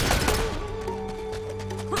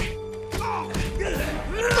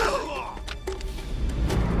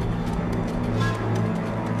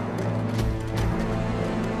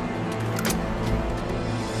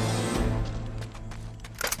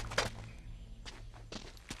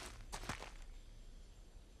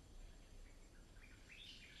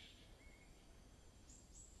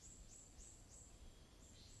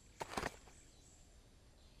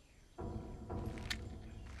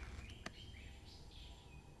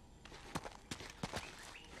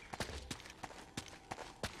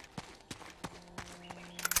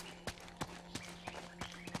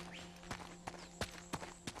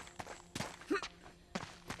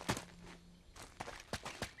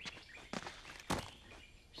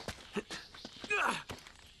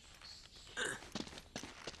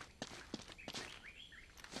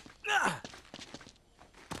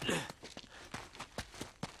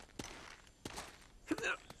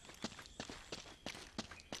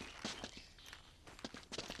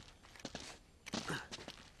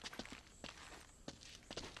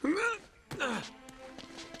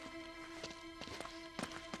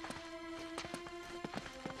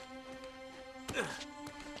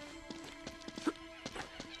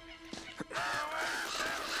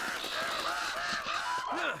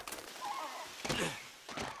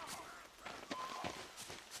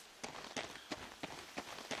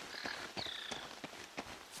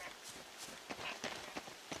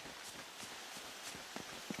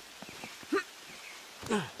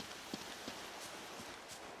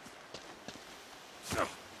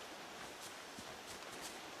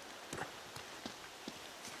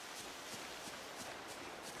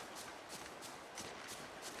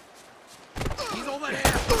 He's over here!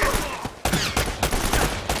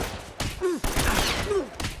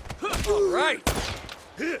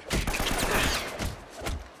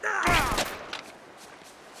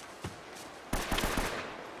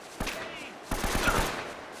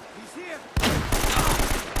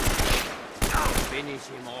 Finish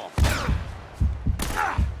him off.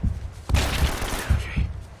 Okay.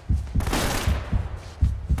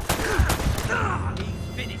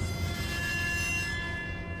 He's finished.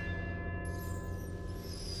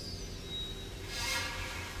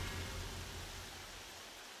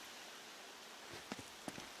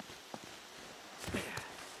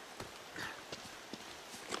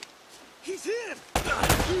 He's here!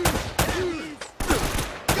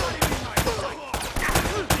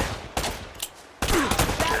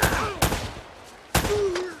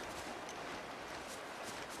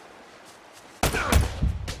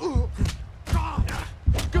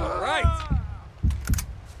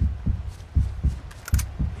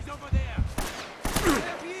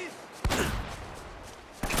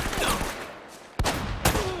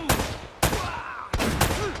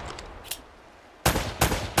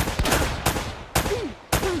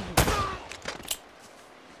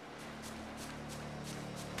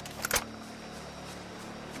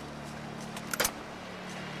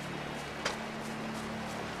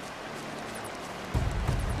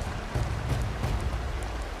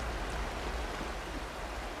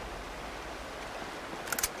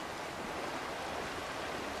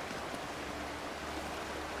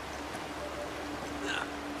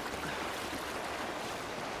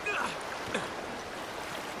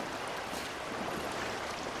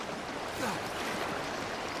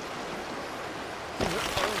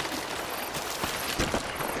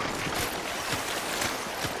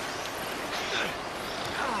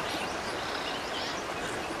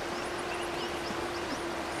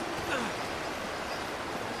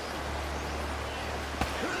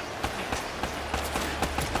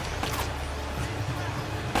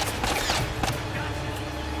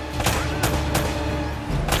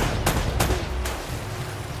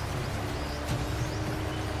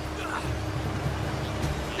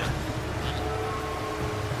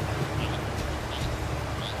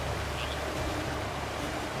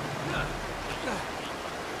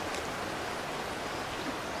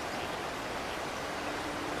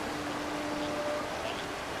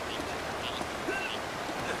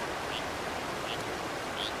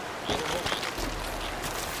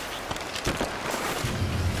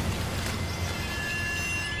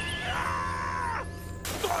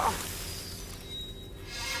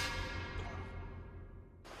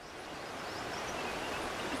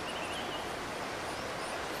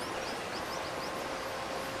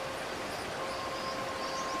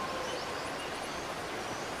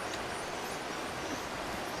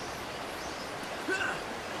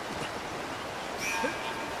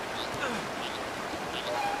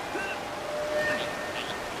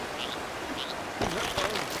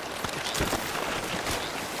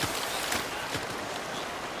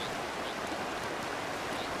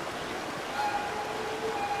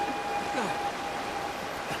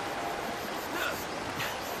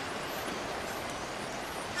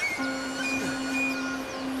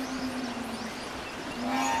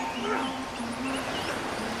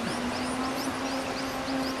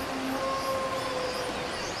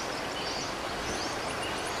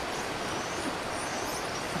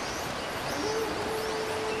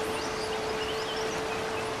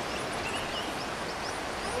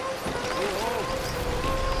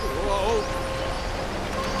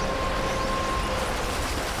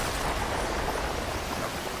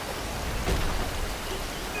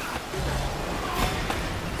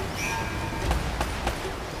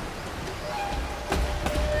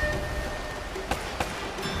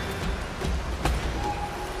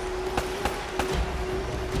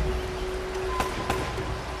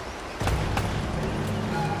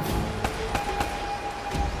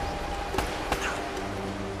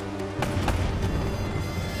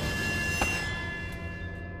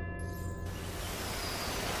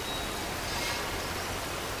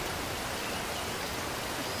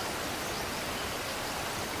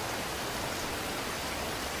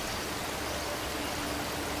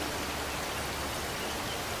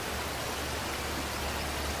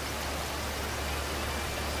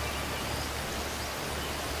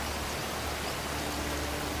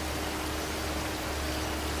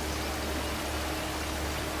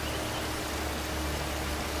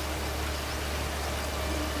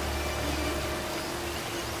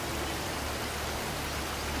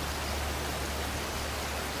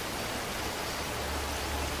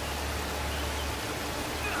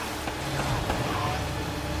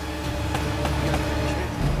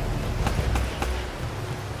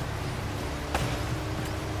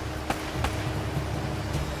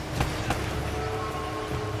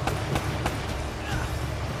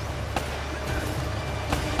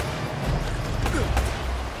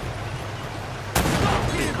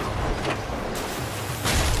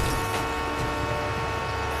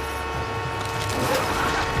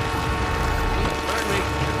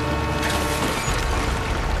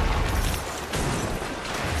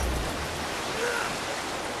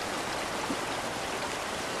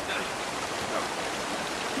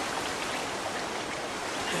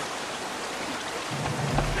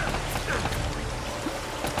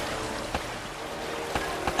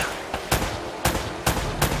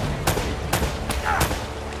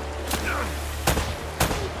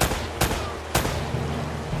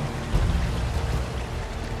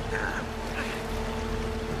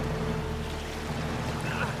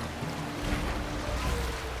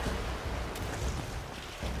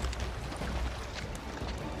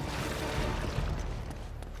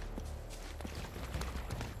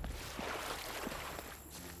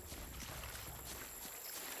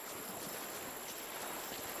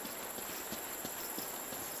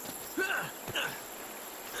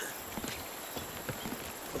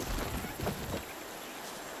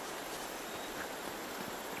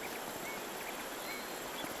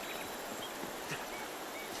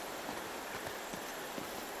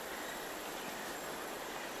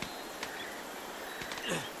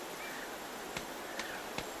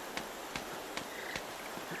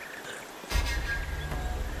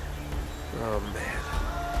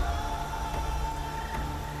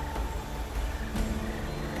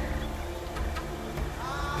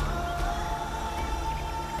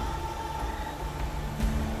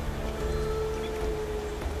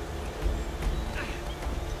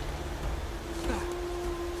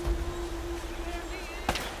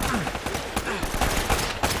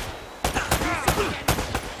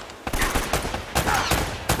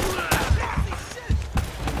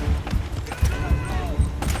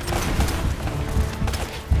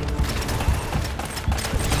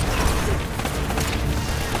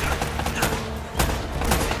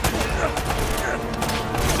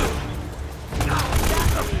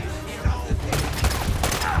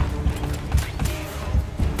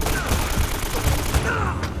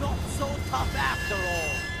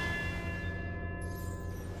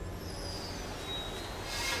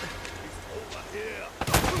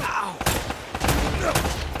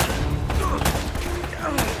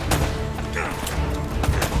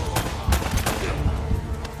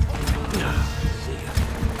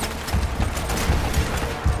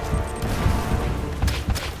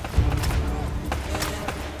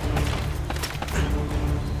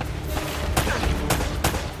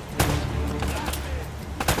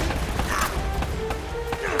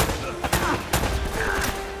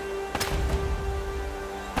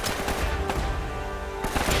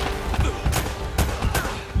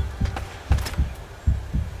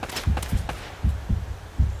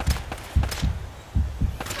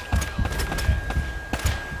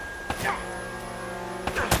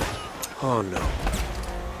 Oh no.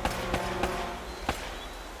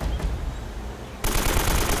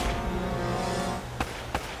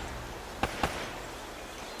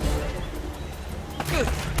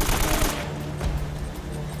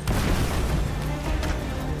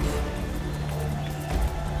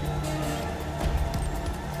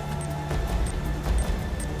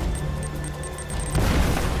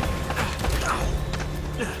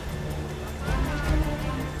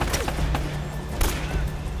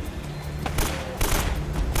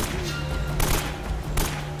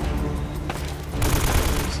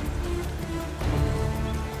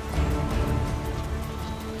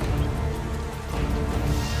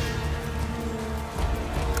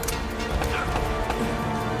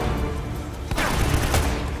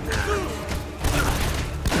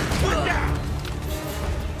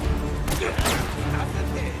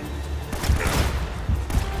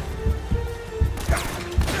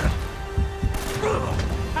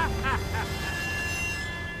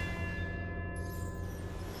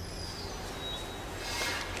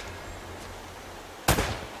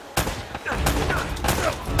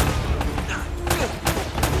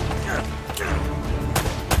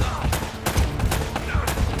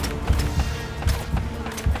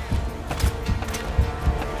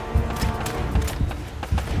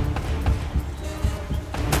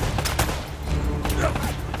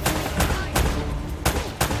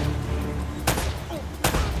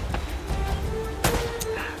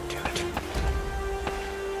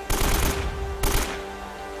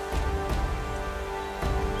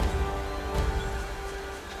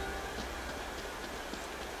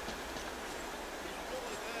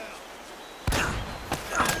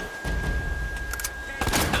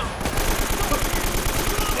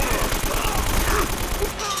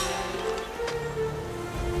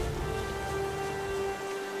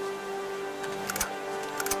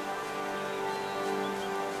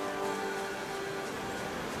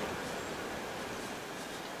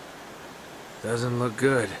 Doesn't look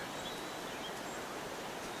good.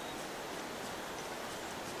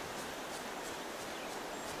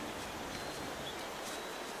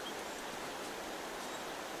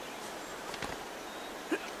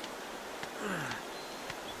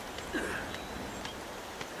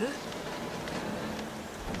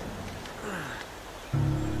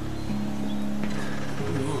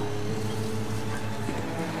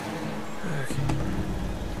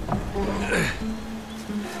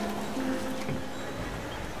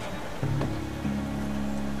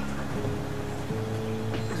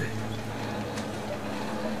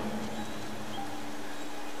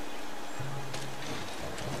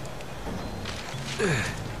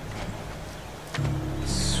 Ugh.